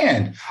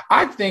planned.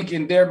 I think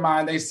in their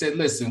mind, they said,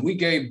 listen, we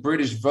gave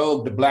British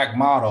Vogue the black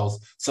models,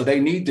 so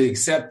they need to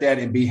accept that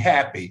and be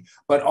happy.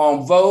 But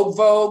on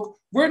Vogue,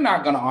 we're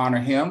not going to honor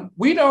him.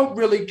 We don't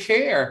really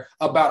care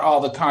about all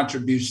the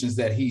contributions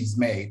that he's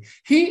made.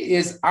 He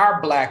is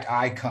our black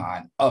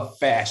icon of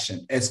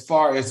fashion, as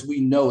far as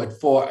we know it,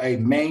 for a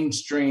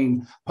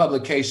mainstream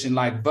publication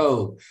like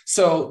Vogue.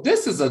 So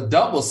this is a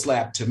double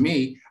slap to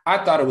me.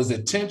 I thought it was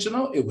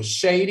intentional. It was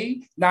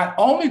shady, not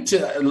only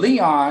to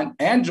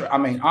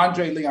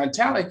Andre Leon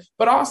Talley,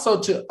 but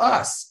also to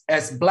us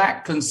as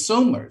black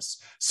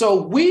consumers.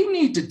 So we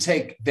need to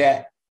take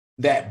that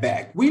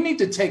back. We need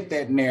to take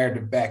that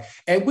narrative back,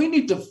 and we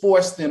need to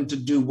force them to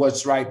do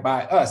what's right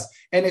by us.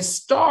 And it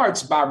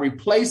starts by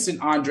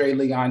replacing Andre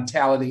Leon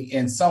Talley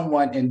and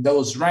someone in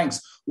those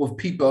ranks with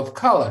people of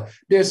color.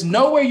 There's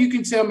no way you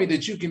can tell me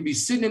that you can be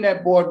sitting in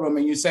that boardroom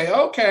and you say,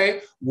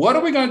 okay, what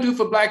are we going to do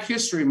for Black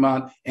History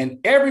Month? And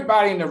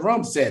everybody in the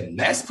room said,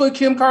 let's put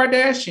Kim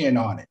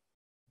Kardashian on it.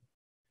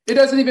 It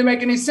doesn't even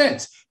make any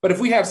sense. But if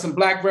we have some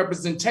black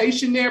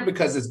representation there,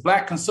 because as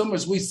black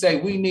consumers, we say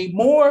we need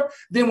more,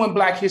 then when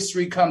Black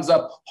history comes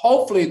up,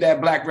 hopefully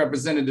that black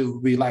representative will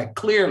be like,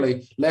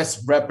 clearly,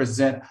 let's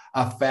represent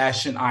a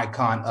fashion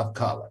icon of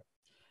color.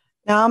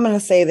 Now I'm going to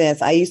say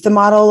this. I used to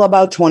model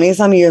about 20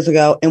 some years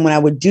ago. And when I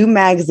would do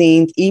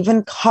magazines,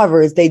 even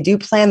covers, they do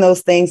plan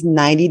those things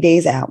 90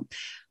 days out.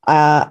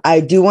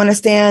 I do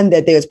understand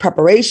that there's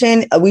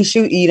preparation. We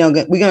shoot, we're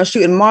going to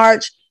shoot in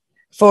March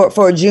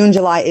for a June,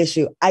 July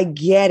issue. I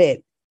get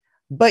it.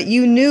 But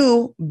you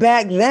knew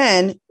back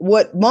then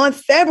what month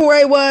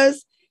February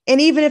was.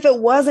 And even if it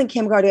wasn't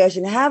Kim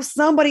Kardashian, have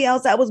somebody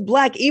else that was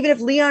black. Even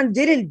if Leon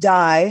didn't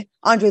die,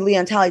 Andre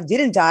Leon Talley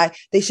didn't die,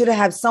 they should have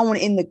had someone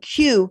in the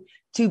queue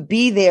to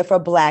be there for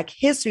Black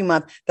History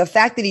Month. The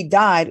fact that he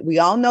died, we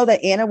all know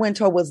that Anna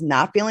Wintour was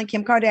not feeling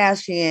Kim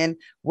Kardashian,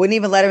 wouldn't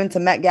even let her into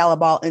Met Gala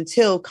ball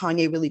until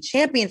Kanye really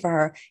championed for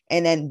her.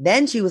 And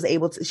then she was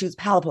able to, she was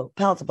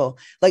palatable.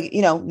 Like,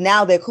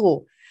 now they're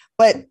cool.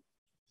 But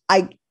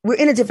we're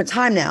in a different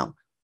time now.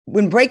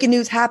 When breaking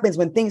news happens,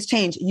 when things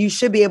change, you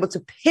should be able to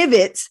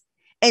pivot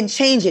and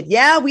change it.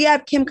 Yeah, we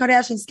have Kim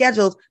Kardashian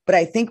scheduled, but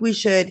I think we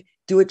should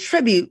do a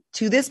tribute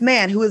to this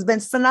man who has been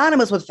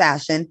synonymous with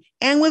fashion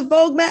and with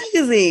Vogue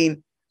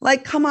magazine.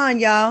 Like, come on,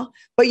 y'all.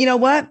 But you know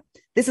what?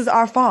 This is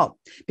our fault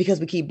because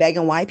we keep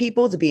begging white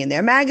people to be in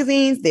their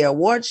magazines, their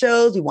award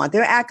shows. We want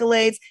their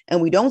accolades,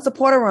 and we don't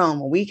support our own.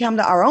 When we come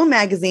to our own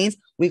magazines,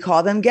 we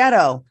call them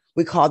ghetto.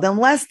 We call them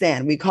less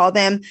than. We call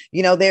them,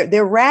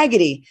 they're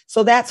raggedy.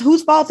 So that's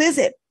whose fault is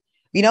it?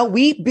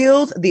 We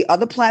build the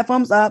other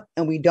platforms up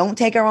and we don't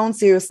take our own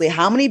seriously.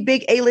 How many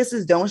big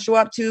A-listers don't show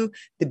up to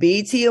the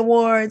BET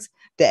Awards,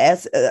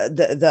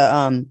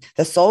 the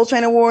Soul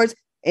Train Awards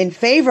in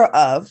favor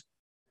of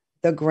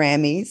the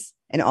Grammys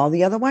and all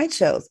the other white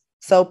shows?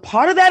 So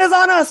part of that is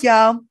on us,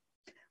 y'all.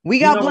 We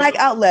got black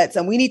outlets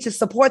and we need to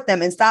support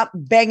them and stop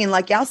begging,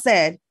 like y'all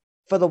said,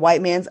 for the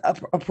white man's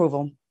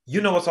approval.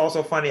 What's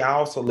also funny? I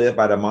also live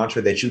by the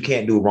mantra that you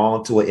can't do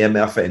wrong to an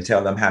MF and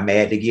tell them how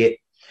mad to get.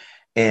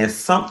 And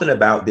something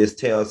about this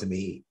tells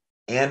me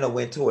Anna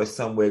Wintour is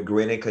somewhere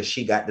grinning because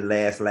she got the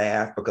last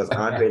laugh because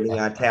Andre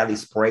Leon Talley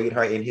sprayed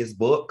her in his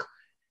book.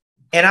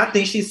 And I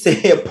think she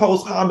said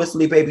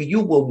posthumously, baby, you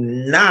will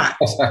not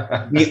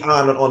be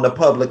honored on the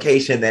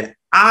publication that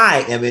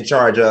I am in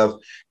charge of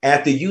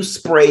after you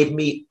sprayed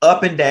me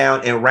up and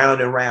down and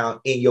round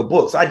in your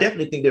book. So I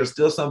definitely think there's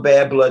still some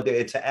bad blood there.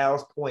 And to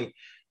Al's point,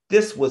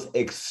 this was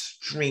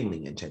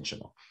extremely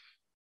intentional.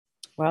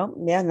 Well,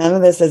 yeah, none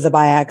of this is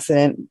by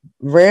accident.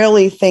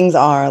 Rarely things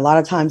are. A lot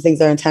of times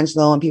things are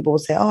intentional and people will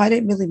say, oh, I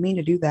didn't really mean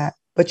to do that,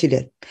 but you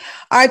did.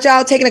 All right,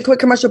 y'all, taking a quick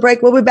commercial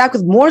break. We'll be back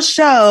with more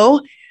show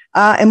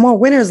and more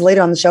winners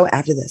later on the show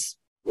after this.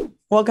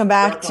 Welcome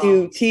back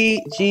to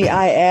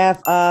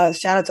TGIF.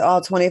 Shout out to all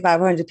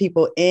 2,500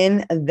 people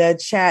in the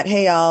chat.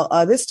 Hey,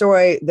 y'all, this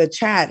story, the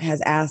chat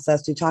has asked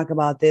us to talk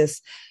about this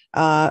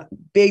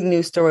big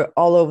news story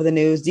all over the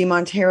news.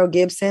 DeMontero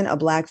Gibson, a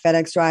black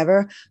FedEx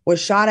driver,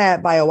 was shot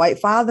at by a white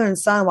father and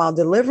son while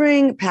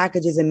delivering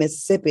packages in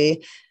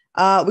Mississippi.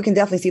 We can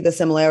definitely see the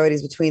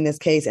similarities between this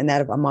case and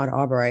that of Ahmaud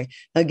Arbery.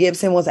 Now,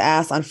 Gibson was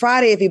asked on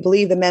Friday if he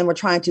believed the men were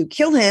trying to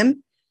kill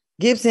him.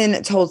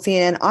 Gibson told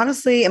CNN,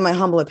 honestly, in my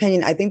humble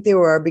opinion, I think they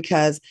were,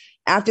 because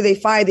after they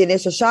fired the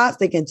initial shots,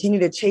 they continued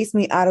to chase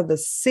me out of the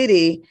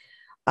city.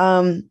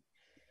 I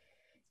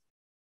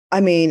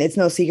mean, it's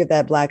no secret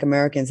that Black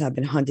Americans have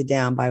been hunted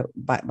down by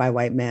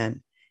white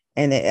men.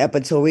 And up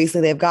until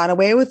recently, they've gotten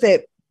away with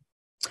it.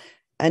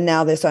 And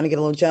now they're starting to get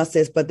a little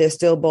justice, but they're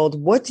still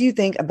bold. What do you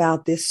think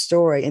about this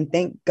story? And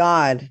thank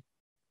God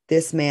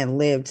this man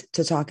lived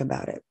to talk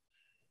about it.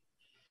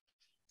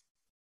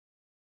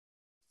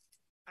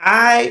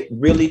 I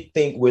really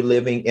think we're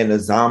living in a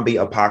zombie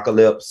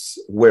apocalypse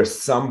where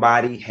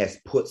somebody has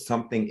put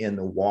something in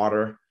the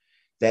water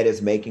that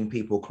is making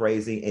people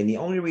crazy. And the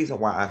only reason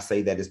why I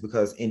say that is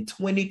because in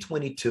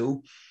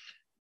 2022,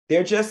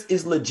 there just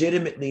is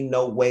legitimately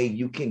no way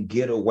you can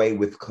get away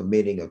with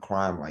committing a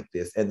crime like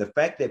this. And the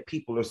fact that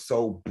people are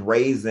so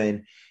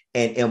brazen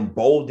and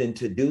emboldened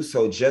to do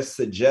so just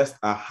suggests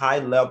a high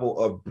level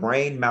of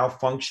brain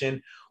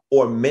malfunction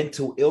or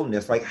mental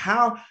illness. Like,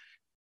 how?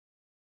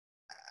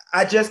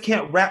 I just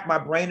can't wrap my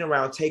brain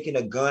around taking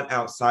a gun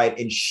outside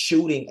and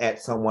shooting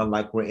at someone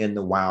like we're in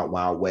the wild,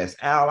 wild west.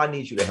 Al, I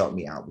need you to help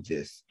me out with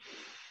this.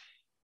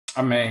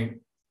 I mean,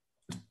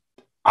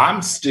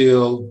 I'm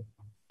still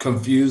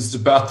confused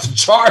about the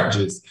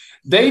charges.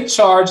 They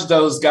charged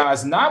those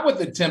guys not with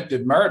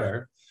attempted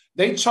murder.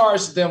 They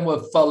charged them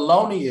with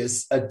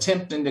felonious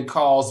attempting to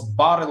cause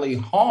bodily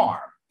harm,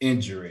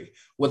 injury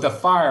with a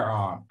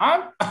firearm.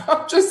 I'm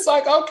just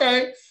like,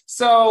 okay,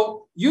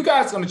 so you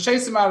guys are going to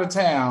chase him out of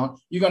town.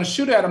 You're going to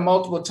shoot at him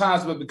multiple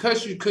times, but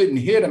because you couldn't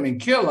hit him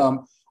and kill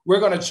him, we're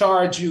going to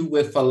charge you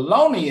with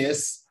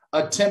felonious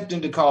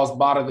attempting to cause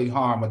bodily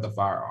harm with a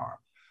firearm.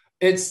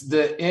 It's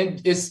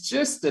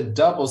just the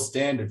double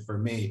standard for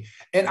me.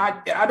 And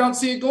I don't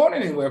see it going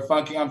anywhere,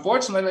 Funky.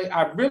 Unfortunately,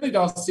 I really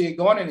don't see it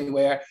going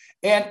anywhere.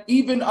 And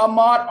even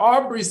Ahmaud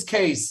Arbery's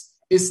case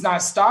is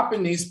not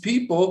stopping these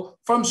people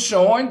from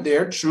showing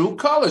their true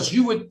colors.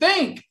 You would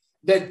think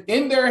that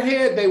in their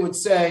head, they would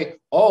say,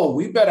 oh,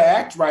 we better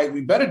act right.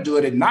 We better do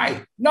it at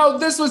night. No,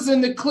 this was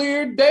in the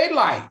clear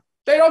daylight.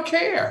 They don't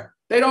care.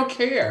 They don't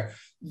care.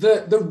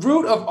 The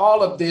root of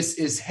all of this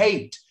is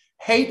hate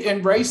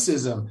and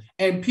racism,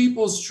 and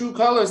people's true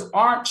colors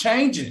aren't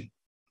changing.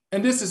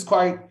 And this is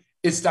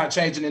it's not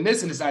changing in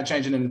this, and it's not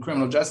changing in the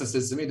criminal justice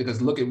system either,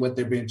 because look at what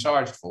they're being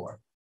charged for.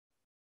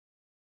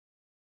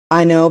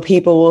 I know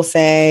people will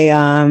say,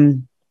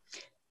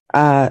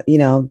 they'll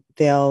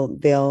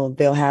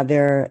have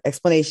their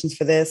explanations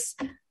for this.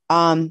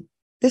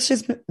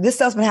 This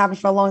stuff's been happening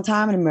for a long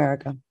time in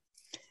America.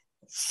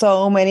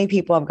 So many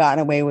people have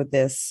gotten away with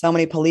this. So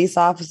many police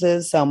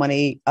officers, so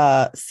many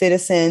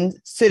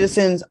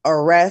citizens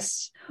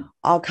arrests,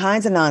 all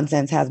kinds of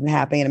nonsense has been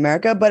happening in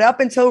America. But up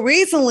until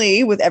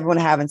recently, with everyone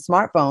having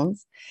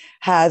smartphones,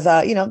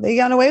 they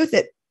got away with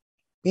it.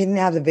 We didn't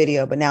have the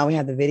video, but now we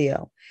have the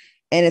video.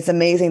 And it's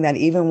amazing that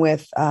even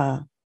with,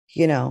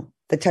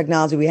 the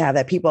technology we have,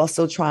 that people are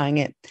still trying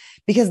it,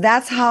 because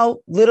that's how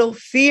little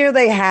fear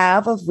they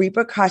have of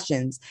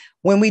repercussions.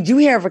 When we do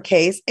hear of a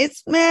case,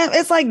 it's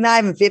like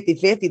not even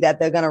 50-50 that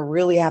they're going to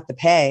really have to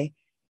pay.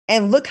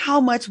 And look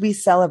how much we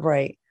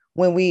celebrate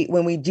when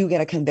we do get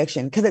a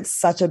conviction, because it's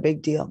such a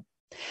big deal.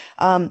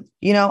 I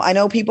know a lot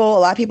of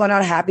people are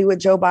not happy with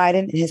Joe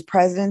Biden and his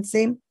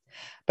presidency.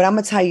 But I'm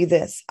going to tell you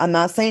this. I'm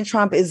not saying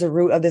Trump is the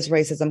root of this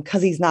racism,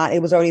 because he's not.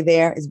 It was already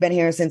there. It's been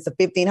here since the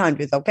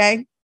 1500s,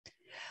 okay?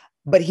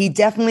 But he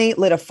definitely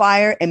lit a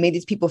fire and made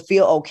these people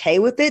feel okay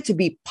with it, to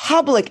be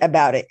public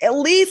about it. At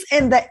least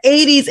in the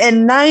 80s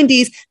and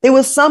 90s, there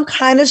was some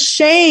kind of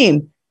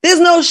shame. There's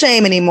no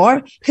shame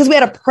anymore, because we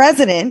had a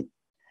president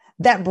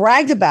that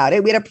bragged about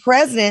it. We had a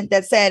president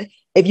that said,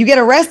 if you get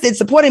arrested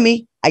supporting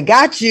me, I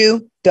got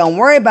you. Don't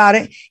worry about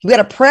it. We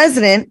had a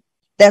president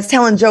that's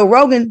telling Joe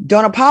Rogan,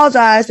 don't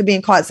apologize for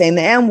being caught saying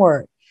the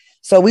N-word.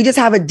 So we just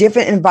have a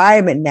different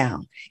environment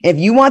now. If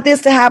you want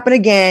this to happen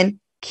again,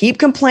 keep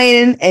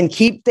complaining and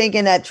keep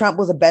thinking that Trump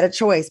was a better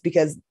choice,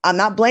 because I'm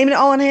not blaming it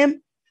all on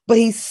him, but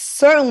he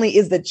certainly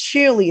is the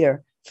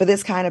cheerleader for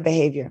this kind of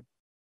behavior.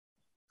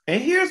 And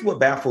here's what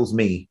baffles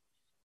me.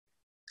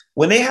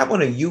 When they have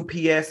on a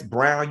UPS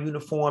brown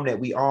uniform that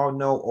we all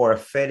know, or a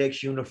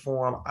FedEx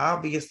uniform,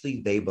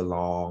 obviously they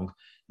belong.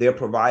 They're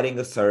providing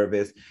a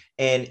service.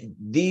 And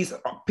these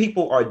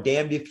people are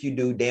damned if you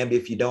do, damned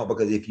if you don't,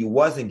 because if you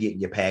wasn't getting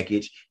your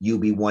package,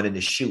 you'd be wanting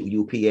to shoot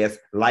UPS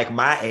like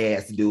my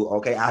ass do,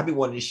 okay? I'd be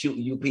wanting to shoot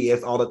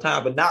UPS all the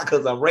time, but not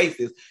because I'm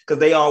racist, because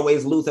they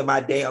always losing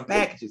my damn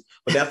packages.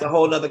 But that's a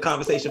whole nother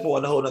conversation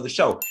for a whole nother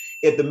show.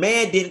 If the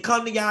man didn't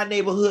come to y'all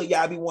neighborhood,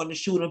 y'all be wanting to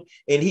shoot him,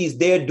 and he's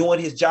there doing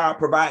his job,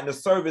 providing a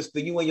service for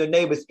you and your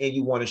neighbors, and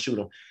you want to shoot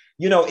him.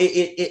 You know,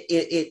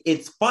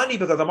 it's funny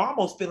because I'm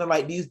almost feeling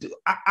like these.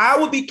 I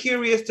would be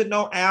curious to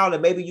know, Al,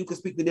 and maybe you can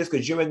speak to this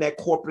because you're in that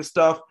corporate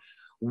stuff.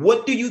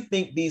 What do you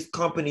think these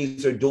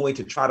companies are doing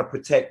to try to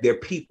protect their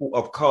people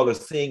of color,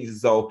 seeing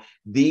as though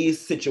these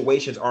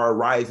situations are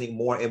arising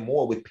more and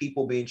more with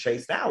people being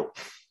chased out?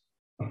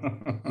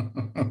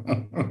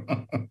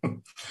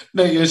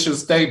 They issue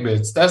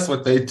statements. That's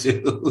what they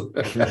do.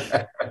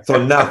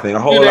 So nothing. A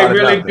whole do they lot of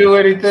really nothing. do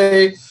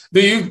anything? Do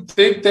you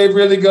think they're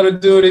really going to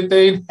do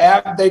anything?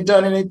 Have they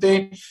done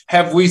anything?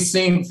 Have we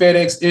seen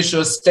FedEx issue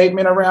a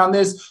statement around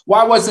this?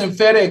 Why wasn't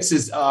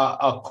FedEx's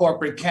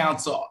corporate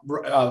counsel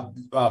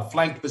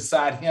flanked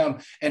beside him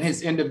and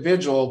his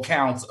individual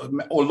counsel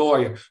or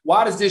lawyer?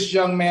 Why does this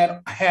young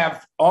man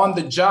have on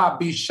the job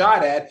be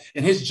shot at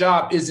and his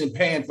job isn't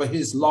paying for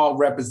his law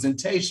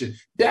representation?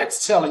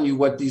 That's telling you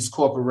what these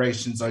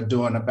corporations are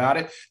doing about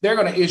it. They're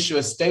going to issue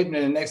a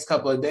statement in the next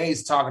couple of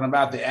days talking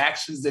about the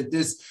actions that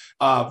this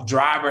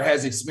driver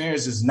has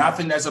experienced. Is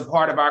nothing that's a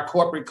part of our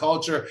corporate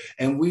culture,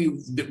 and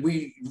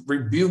we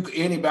rebuke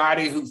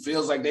anybody who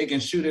feels like they can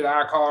shoot at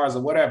our cars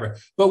or whatever.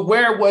 But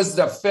where was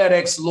the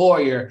FedEx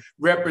lawyer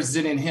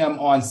representing him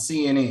on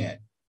CNN?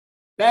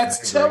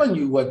 That's telling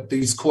you what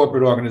these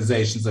corporate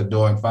organizations are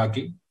doing,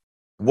 Funky.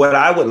 What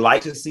I would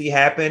like to see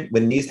happen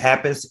when these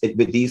happens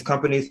with these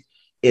companies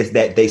is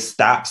that they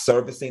stop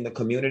servicing the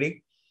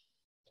community.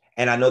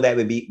 And I know that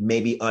would be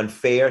maybe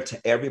unfair to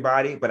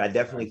everybody, but I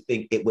definitely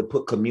think it would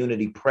put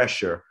community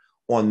pressure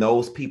on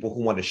those people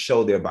who want to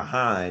show their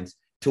behinds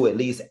to at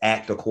least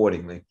act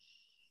accordingly.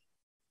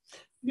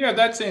 Yeah,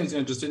 that seems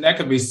interesting. That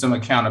could be some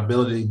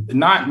accountability,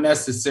 not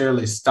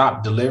necessarily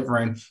stop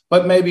delivering,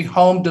 but maybe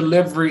home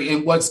delivery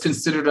in what's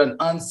considered an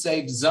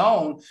unsafe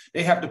zone.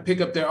 They have to pick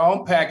up their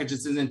own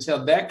packages, and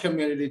until that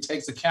community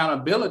takes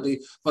accountability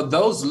for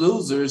those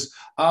losers'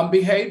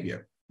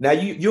 behavior. Now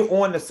you're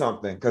on to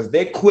something, because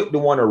they're quick to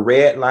want to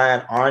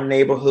redline our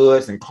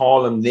neighborhoods and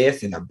call them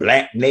this in a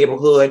black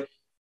neighborhood.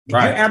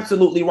 Right. You're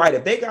absolutely right.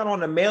 If they got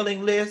on a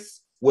mailing list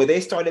where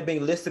they started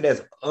being listed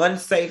as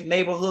unsafe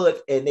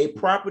neighborhoods and their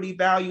property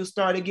values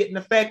started getting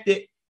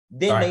affected,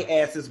 then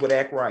they asses would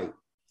act right.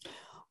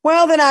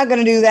 Well, they're not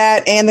going to do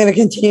that. And they're going to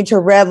continue to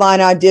redline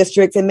our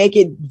districts and make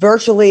it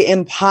virtually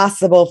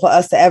impossible for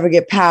us to ever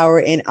get power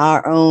in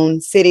our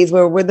own cities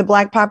where the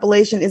Black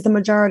population is the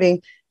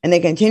majority. And they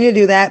continue to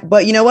do that.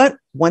 But you know what?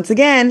 Once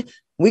again,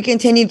 we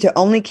continue to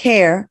only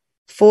care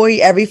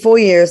every 4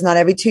 years, not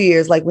every 2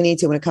 years, like we need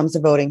to when it comes to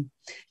voting.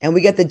 And we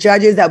get the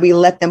judges that we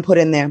let them put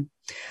in there.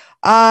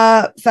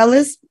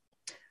 Fellas,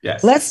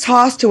 yes. Let's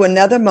toss to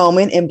another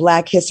moment in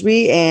Black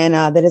history, and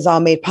that is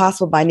all made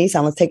possible by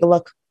Nissan. Let's take a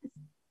look.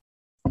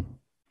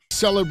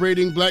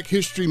 Celebrating Black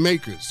history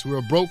makers who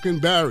have broken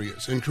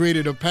barriers and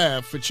created a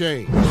path for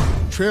change.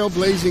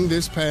 Trailblazing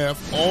this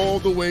path all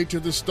the way to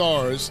the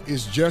stars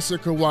is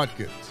Jessica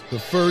Watkins, the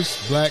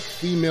first Black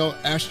female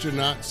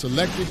astronaut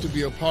selected to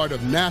be a part of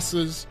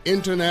NASA's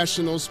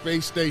International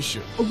Space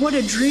Station. What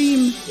a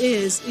dream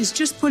is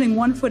just putting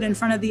one foot in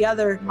front of the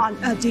other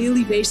on a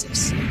daily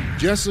basis.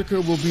 Jessica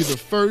will be the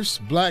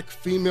first Black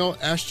female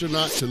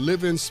astronaut to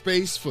live in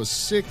space for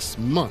 6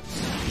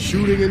 months.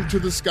 Shooting into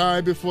the sky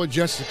before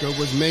Jessica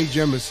was Mae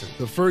Jemison,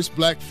 the first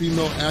Black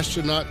female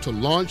astronaut to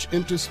launch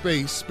into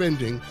space,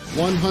 spending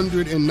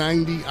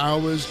 190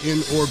 hours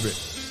in orbit.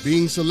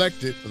 Being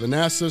selected for the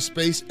NASA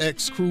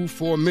SpaceX Crew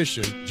 4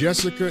 mission,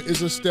 Jessica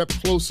is a step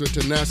closer to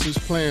NASA's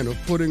plan of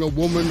putting a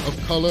woman of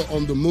color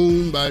on the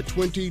moon by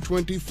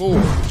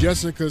 2024.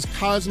 Jessica's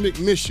cosmic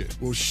mission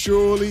will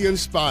surely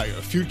inspire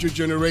future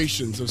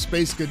generations of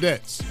space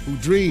cadets who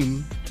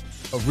dream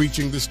of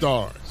reaching the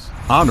stars.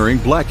 Honoring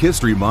Black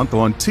History Month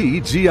on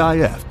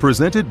TGIF,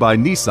 presented by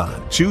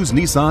Nissan. Choose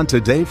Nissan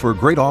today for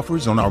great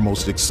offers on our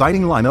most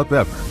exciting lineup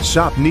ever.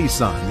 Shop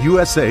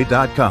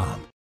NissanUSA.com.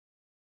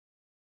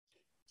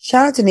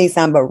 Shout out to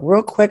Nissan, but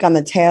real quick on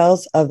the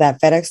tails of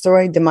that FedEx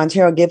story,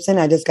 DeMontero Gibson,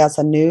 I just got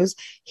some news.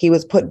 He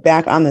was put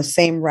back on the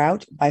same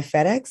route by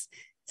FedEx,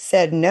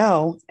 said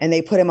no, and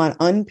they put him on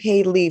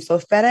unpaid leave. So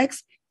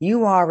FedEx,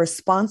 you are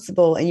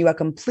responsible and you are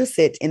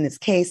complicit in this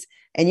case,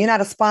 and you're not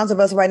a sponsor of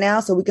us right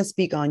now, so we can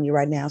speak on you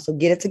right now. So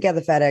get it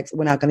together, FedEx.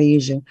 We're not going to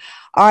use you.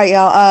 All right,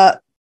 y'all.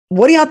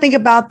 What do y'all think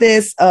about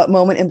this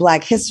moment in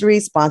Black history,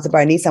 sponsored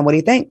by Nissan? What do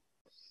you think?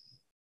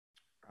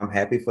 I'm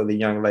happy for the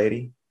young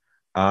lady.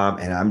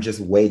 And I'm just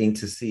waiting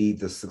to see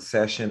the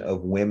succession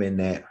of women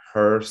that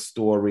her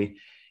story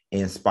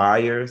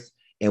inspires.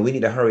 and we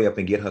need to hurry up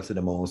and get her to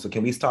the moon. So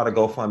can we start a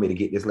GoFundMe to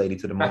get this lady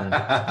to the moon?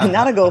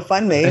 Not a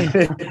GoFundMe.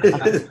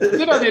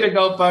 You don't need a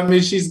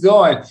GoFundMe. She's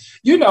going.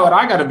 You know what?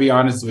 I got to be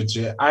honest with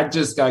you. I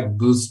just got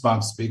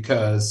goosebumps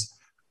because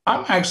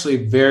I'm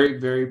actually very,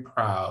 very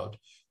proud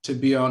to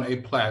be on a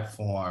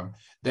platform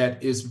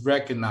that is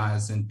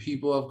recognizing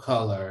people of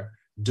color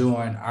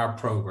doing our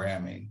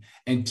programming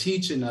and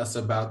teaching us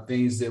about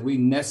things that we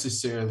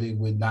necessarily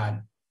would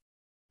not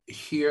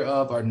hear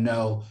of or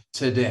know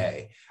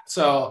today.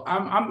 So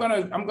I'm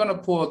gonna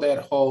pull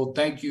that whole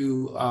thank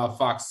you,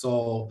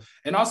 FOXSOUL,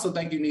 and also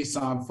thank you,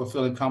 Nissan, for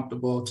feeling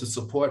comfortable to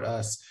support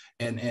us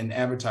and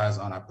advertise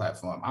on our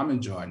platform. I'm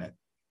enjoying it.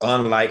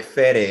 Unlike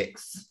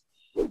FedEx.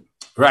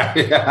 Right.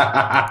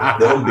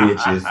 Them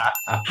bitches.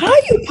 How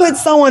you put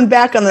someone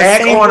back on the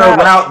back same on route?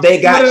 a route they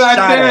got What shot did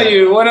I tell at.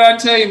 you? What did I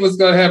tell you was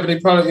going to happen? They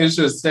probably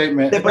issue a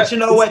statement. But you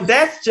know what?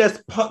 That's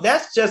just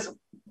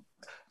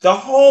the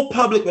whole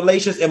public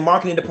relations and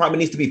marketing department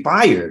needs to be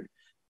fired.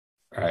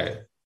 Right.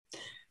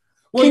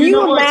 Well, Can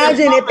you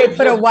imagine if they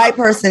put a white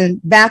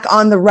person back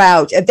on the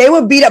route? If they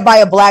were beat up by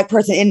a black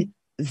person in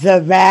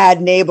the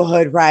bad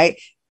neighborhood, right?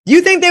 Do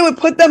you think they would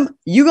put them,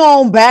 you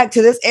going back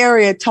to this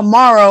area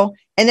tomorrow?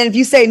 And then if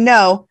you say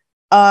no,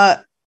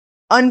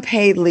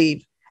 unpaid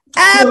leave.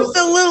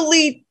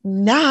 Absolutely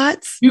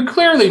not. You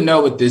clearly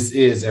know what this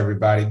is,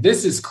 everybody.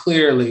 This is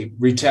clearly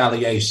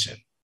retaliation.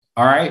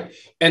 All right.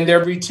 And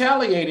they're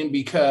retaliating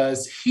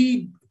because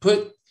he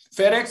put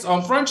FedEx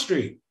on Front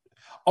Street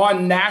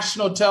on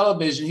national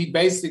television. He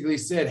basically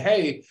said,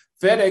 hey,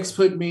 FedEx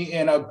put me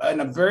in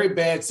a very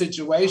bad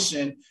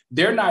situation.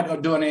 They're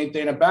not doing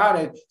anything about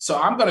it. So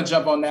I'm going to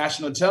jump on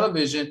national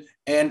television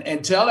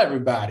and tell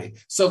everybody.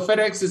 So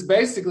FedEx is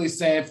basically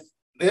saying,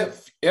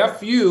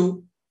 if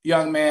you,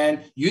 young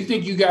man, you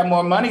think you got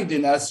more money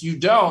than us, you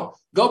don't.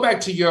 Go back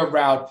to your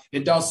route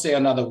and don't say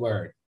another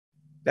word.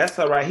 That's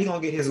all right. He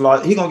gonna get his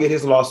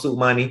lawsuit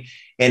money.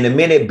 And the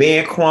minute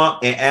Ben Crump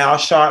and Al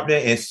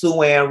Sharpton and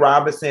Sue Ann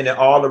Robinson and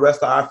all the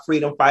rest of our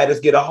freedom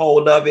fighters get a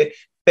hold of it,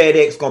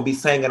 FedEx gonna be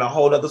singing a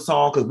whole other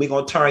song because we're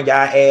gonna turn y'all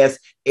ass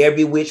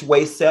every which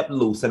way except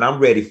loose, and I'm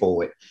ready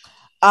for it.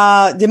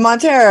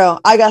 DeMontero,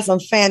 I got some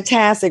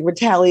fantastic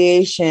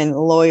retaliation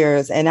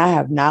lawyers, and I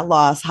have not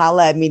lost.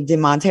 Holla at me,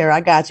 DeMontero.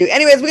 I got you.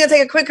 Anyways, we're gonna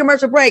take a quick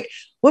commercial break.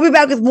 We'll be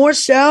back with more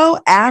show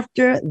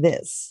after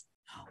this.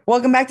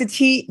 Welcome back to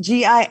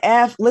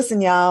TGIF.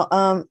 Listen,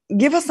 y'all,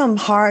 give us some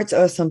hearts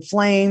or some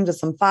flames or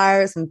some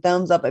fires, some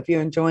thumbs up if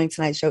you're enjoying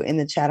tonight's show in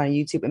the chat on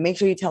YouTube. And make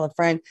sure you tell a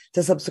friend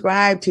to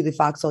subscribe to the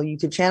FOXSOUL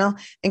YouTube channel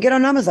and get our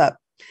numbers up.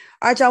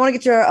 All right, y'all, I want to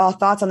get your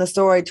thoughts on the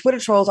story. Twitter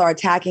trolls are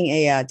attacking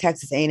a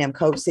Texas A&M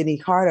coach, Sydney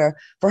Carter,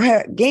 for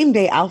her game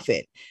day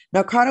outfit.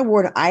 Now, Carter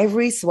wore an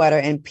ivory sweater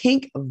and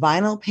pink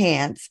vinyl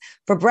pants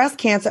for breast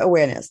cancer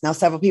awareness. Now,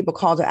 several people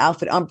called her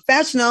outfit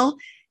unprofessional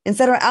and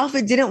said her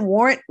outfit didn't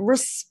warrant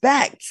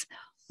respect.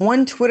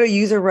 One Twitter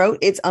user wrote,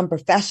 "It's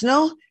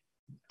unprofessional.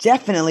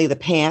 Definitely the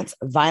pants,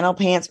 vinyl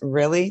pants,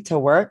 really to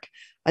work."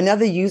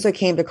 Another user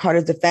came to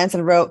Carter's defense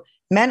and wrote,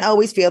 "Men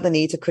always feel the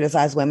need to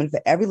criticize women for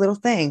every little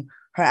thing.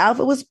 Her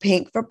outfit was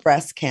pink for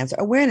breast cancer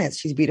awareness.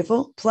 She's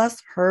beautiful. Plus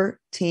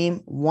her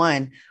team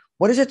won."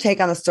 What is your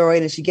take on the story?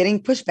 And is she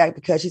getting pushback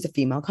because she's a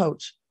female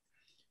coach?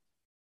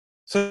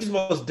 So she's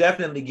most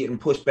definitely getting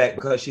pushback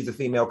because she's a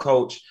female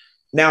coach.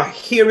 Now,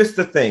 here is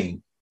the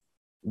thing.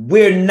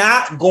 We're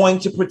not going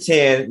to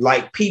pretend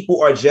like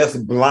people are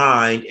just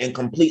blind and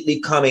completely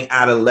coming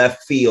out of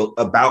left field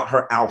about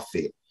her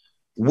outfit.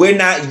 We're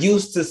not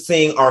used to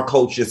seeing our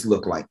coaches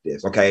look like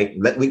this, okay?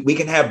 We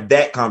can have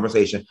that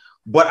conversation,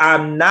 but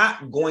I'm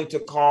not going to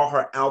call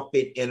her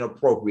outfit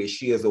inappropriate.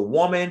 She is a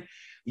woman,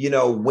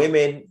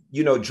 women,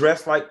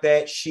 dress like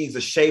that. She's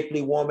a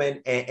shapely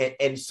woman,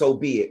 and so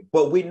be it.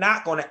 But we're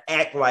not going to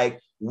act like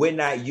we're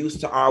not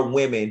used to our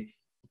women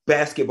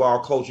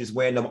basketball coaches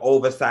wearing them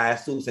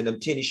oversized suits and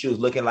them tennis shoes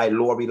looking like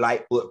Lori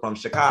Lightfoot from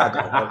Chicago,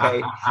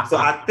 okay? So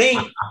I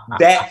think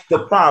that's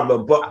the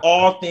problem. But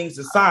all things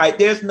aside,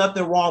 there's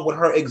nothing wrong with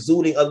her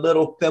exuding a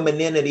little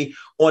femininity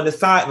on the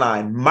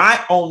sideline. My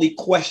only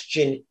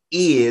question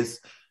is,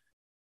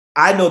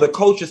 I know the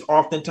coaches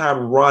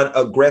oftentimes run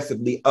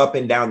aggressively up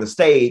and down the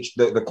stage,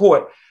 the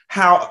court.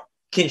 How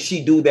can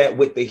she do that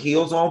with the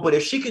heels on? But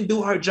if she can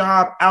do her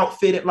job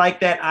outfitted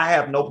like that, I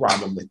have no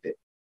problem with it.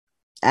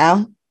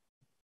 Al?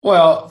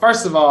 Well,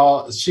 first of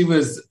all, she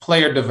was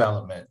player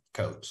development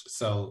coach.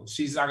 So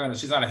she's not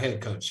a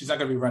head coach. She's not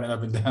going to be running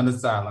up and down the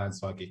sidelines,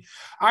 Funky.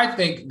 I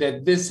think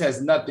that this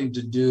has nothing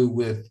to do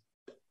with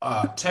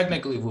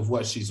technically with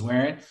what she's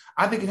wearing.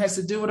 I think it has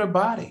to do with her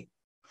body.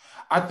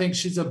 I think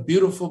she's a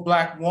beautiful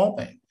Black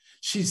woman.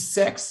 She's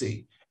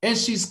sexy and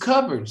she's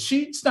covered.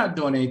 She's not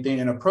doing anything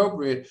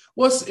inappropriate.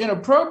 What's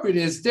inappropriate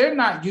is they're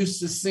not used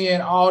to seeing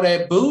all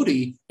that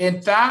booty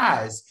and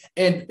thighs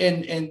and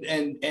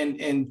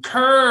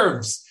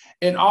curves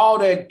and all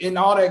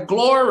that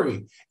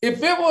glory.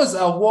 If it was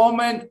a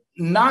woman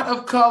not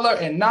of color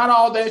and not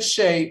all that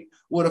shape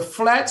with a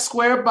flat,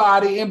 square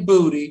body and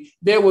booty,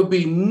 there would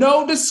be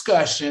no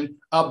discussion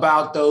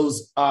about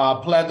those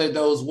pleather,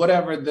 those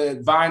whatever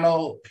the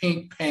vinyl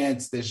pink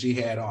pants that she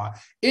had on.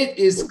 It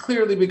is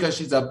clearly because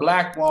she's a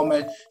Black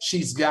woman.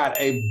 She's got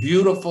a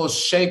beautiful,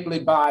 shapely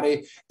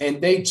body,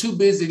 and they too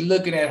busy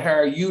looking at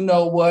her, you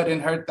know what, in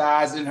her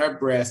thighs and her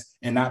breasts,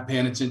 and not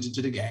paying attention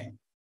to the game.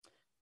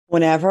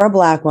 Whenever a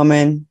Black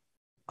woman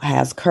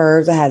has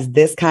curves or has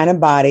this kind of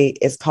body,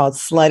 it's called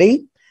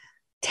slutty,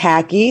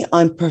 tacky,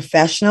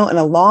 unprofessional, and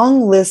a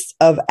long list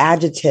of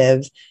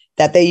adjectives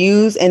that they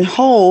use and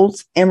hold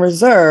and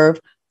reserve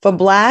for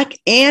Black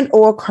and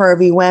or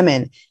curvy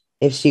women.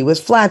 If she was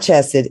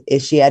flat-chested,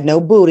 if she had no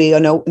booty or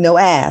no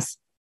ass,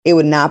 it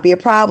would not be a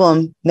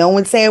problem. No one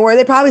would say a word.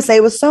 They'd probably say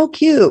it was so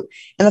cute.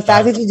 And the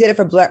fact that she did it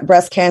for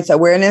breast cancer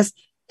awareness,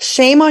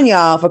 shame on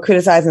y'all for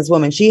criticizing this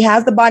woman. She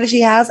has the body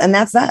she has, and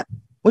that's that.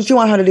 What you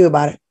want her to do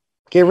about it?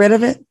 Get rid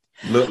of it?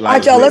 Look like all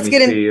right, y'all, let's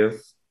get in.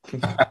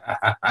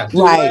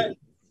 Right.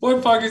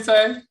 What fucking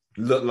say?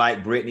 Look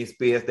like Britney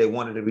Spears. They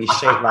wanted to be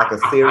shaped like a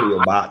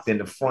cereal box in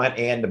the front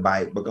and the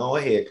bite. But go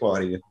ahead,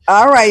 Claudia.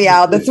 All right,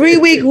 y'all. The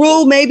 3-week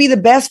rule may be the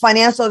best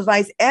financial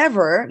advice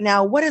ever.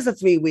 Now, what is a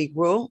 3-week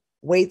rule?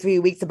 Wait 3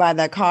 weeks to buy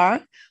that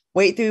car.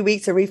 Wait 3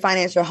 weeks to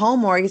refinance your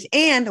home mortgage.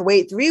 And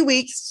wait 3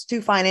 weeks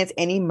to finance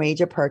any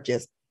major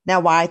purchase. Now,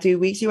 why 3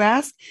 weeks, you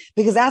ask?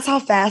 Because that's how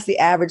fast the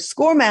average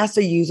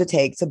ScoreMaster user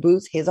takes to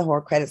boost his or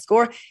her credit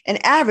score, an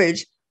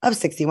average of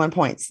 61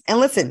 points. And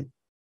listen,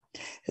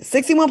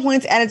 61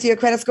 points added to your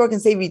credit score can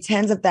save you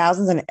tens of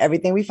thousands on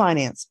everything we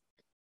finance.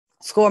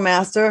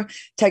 ScoreMaster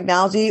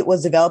technology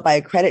was developed by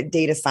a credit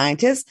data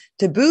scientist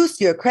to boost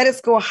your credit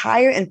score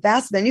higher and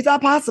faster than you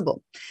thought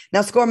possible.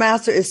 Now,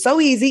 ScoreMaster is so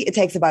easy, it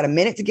takes about a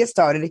minute to get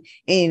started,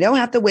 and you don't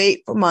have to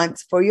wait for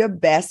months for your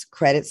best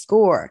credit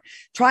score.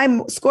 Try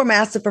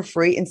ScoreMaster for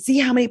free and see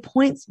how many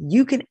points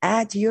you can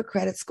add to your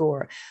credit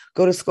score.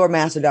 Go to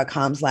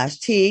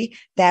scoremaster.com/T.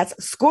 That's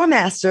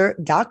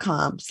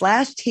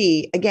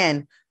scoremaster.com/T.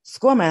 Again,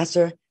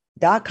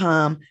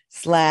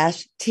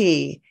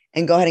 scoremaster.com/T.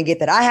 And go ahead and get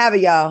that. I have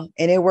it, y'all,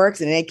 and it works,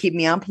 and it keep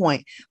me on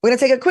point. We're going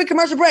to take a quick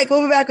commercial break.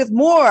 We'll be back with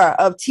more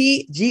of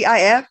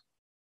TGIF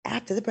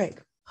after the break.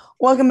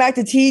 Welcome back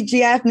to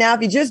TGIF. Now, if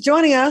you're just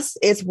joining us,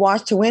 it's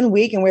Watch to Win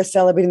week, and we're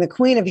celebrating the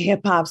queen of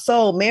hip-hop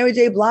soul, Mary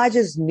J.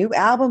 Blige's new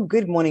album,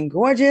 Good Morning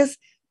Gorgeous,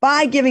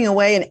 by giving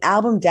away an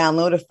album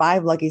download of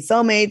 5 lucky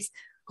soulmates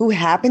who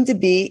happen to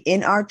be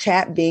in our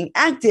chat being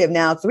active.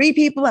 Now, 3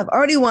 people have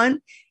already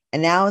won,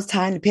 and now it's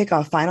time to pick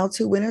our final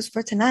 2 winners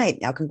for tonight.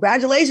 Now,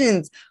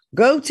 congratulations.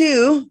 Go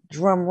to,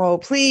 drum roll,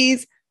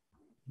 please,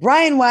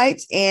 Brian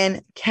White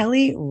and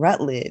Kelly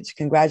Rutledge.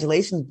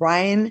 Congratulations,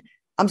 Brian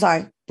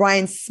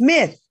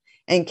Smith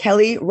and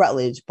Kelly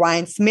Rutledge.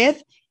 Brian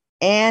Smith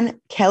and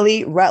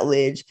Kelly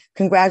Rutledge.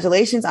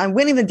 Congratulations on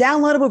winning the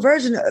downloadable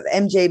version of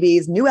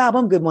MJB's new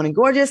album, Good Morning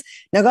Gorgeous.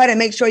 Now go ahead and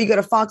make sure you go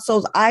to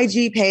FOXSOUL's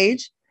IG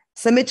page,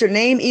 submit your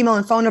name, email,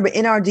 and phone number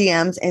in our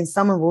DMs, and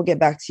someone will get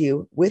back to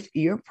you with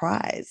your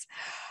prize.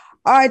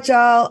 All right,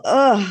 y'all.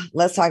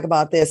 Let's talk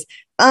about this.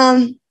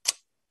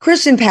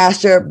 Christian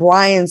pastor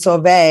Brian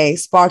Sauvé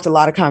sparked a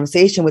lot of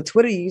conversation with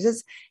Twitter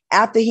users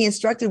after he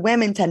instructed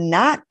women to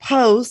not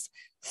post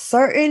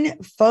certain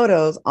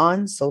photos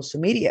on social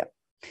media.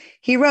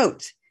 He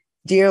wrote,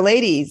 "Dear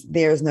ladies,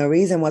 there's no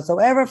reason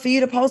whatsoever for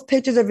you to post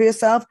pictures of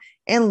yourself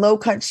in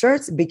low-cut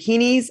shirts,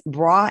 bikinis,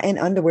 bra, and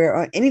underwear,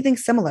 or anything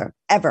similar,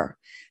 ever.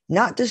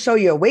 Not to show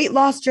your weight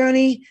loss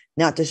journey,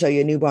 not to show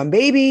your newborn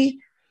baby,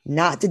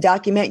 not to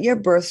document your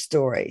birth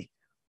story."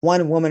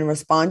 One woman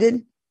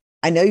responded,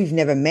 "I know you've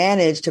never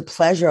managed to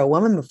pleasure a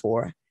woman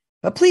before,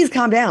 but please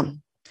calm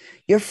down.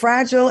 Your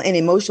fragile and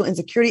emotional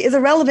insecurity is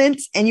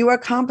irrelevant, and you are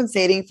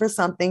compensating for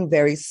something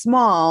very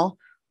small.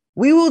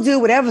 We will do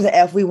whatever the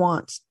F we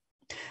want."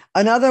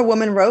 Another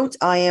woman wrote,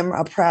 "I am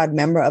a proud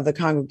member of the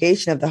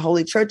congregation of the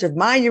Holy Church of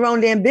Mind Your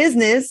Own Damn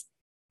Business.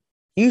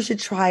 You should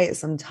try it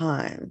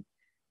sometime.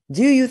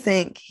 Do you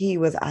think he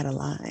was out of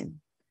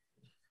line?"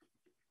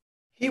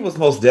 He was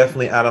most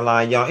definitely out of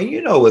line, y'all. And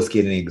you know what's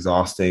getting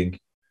exhausting?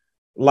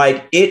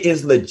 Like, it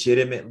is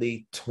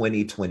legitimately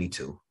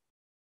 2022.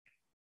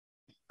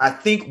 I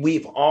think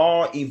we've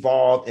all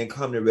evolved and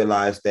come to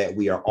realize that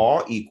we are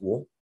all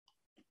equal.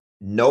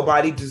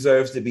 Nobody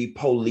deserves to be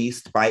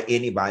policed by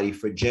anybody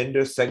for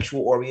gender,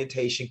 sexual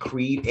orientation,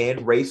 creed,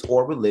 and race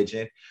or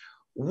religion.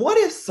 What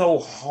is so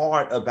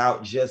hard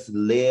about just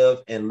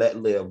live and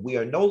let live? We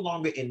are no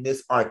longer in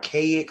this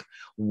archaic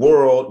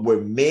world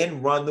where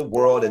men run the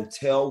world and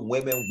tell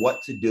women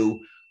what to do.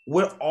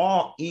 We're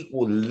all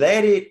equal.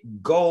 Let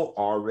it go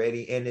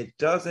already. And it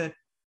doesn't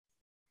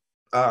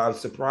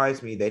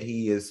surprise me that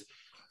he is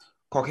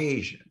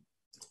Caucasian,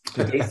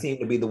 because they seem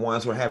to be the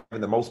ones who are having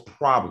the most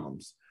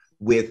problems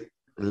with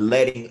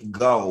letting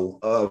go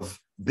of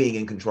being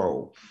in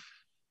control.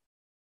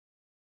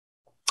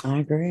 I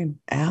agree.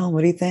 Al,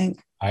 what do you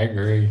think? I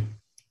agree.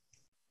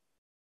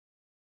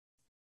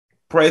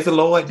 Praise the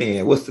Lord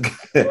then. What's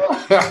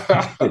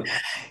the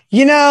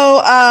You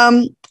know,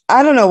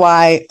 I don't know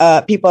why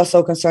people are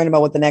so concerned about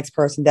what the next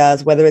person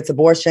does, whether it's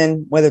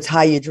abortion, whether it's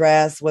how you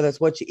dress, whether it's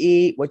what you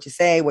eat, what you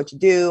say, what you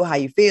do, how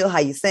you feel, how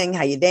you sing,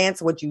 how you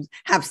dance, what you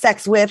have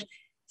sex with.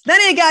 It's none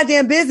of your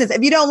goddamn business.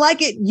 If you don't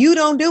like it, you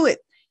don't do it.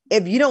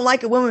 If you don't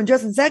like a woman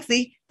dressing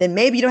sexy, then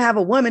maybe you don't have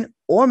a woman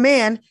or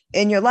man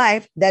in your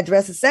life that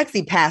dresses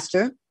sexy,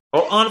 pastor.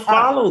 Or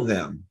unfollow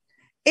them.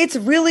 It's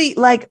really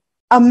like,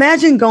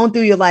 imagine going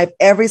through your life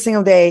every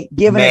single day,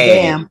 giving a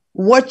damn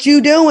what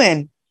you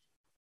doing.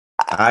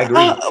 I agree.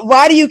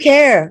 Why do you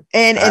care?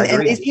 And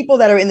these people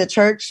that are in the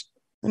church,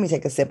 let me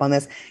take a sip on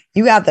this.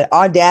 You have the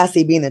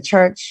audacity to be in the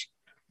church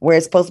where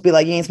it's supposed to be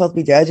like, you ain't supposed to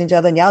be judging each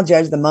other, and y'all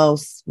judge the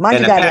most.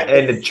 And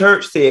the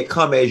church said,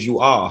 come as you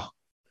are.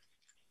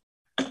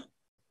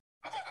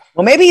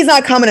 Well, maybe he's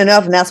not coming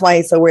enough, and that's why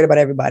he's so worried about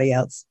everybody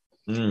else.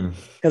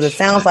 Because it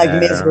sounds like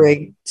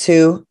misery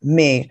to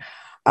me.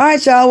 All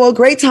right, y'all. Well,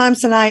 great times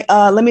tonight.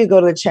 Let me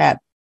go to the chat.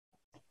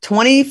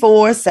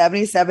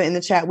 2477 in the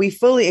chat. We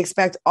fully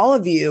expect all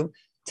of you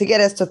to get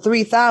us to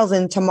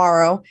 3,000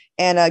 tomorrow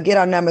and get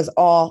our numbers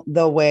all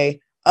the way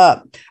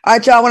up. All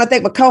right, y'all. I want to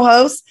thank my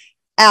co-hosts,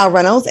 Al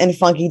Reynolds and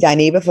Funky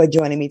Dineva, for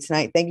joining me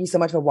tonight. Thank you so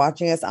much for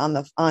watching us on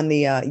the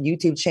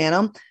YouTube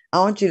channel. I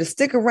want you to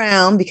stick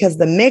around because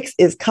the mix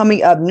is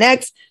coming up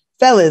next.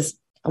 Fellas,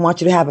 I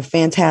want you to have a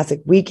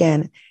fantastic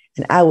weekend,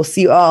 and I will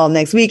see you all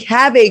next week.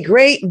 Have a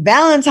great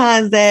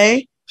Valentine's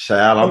Day.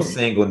 Child, I'm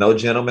single. No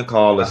gentleman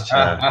callers,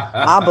 child.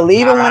 I'll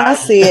believe it when I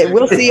see it.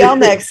 We'll see y'all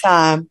next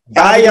time.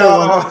 Bye,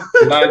 y'all.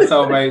 Bye,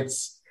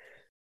 soulmates.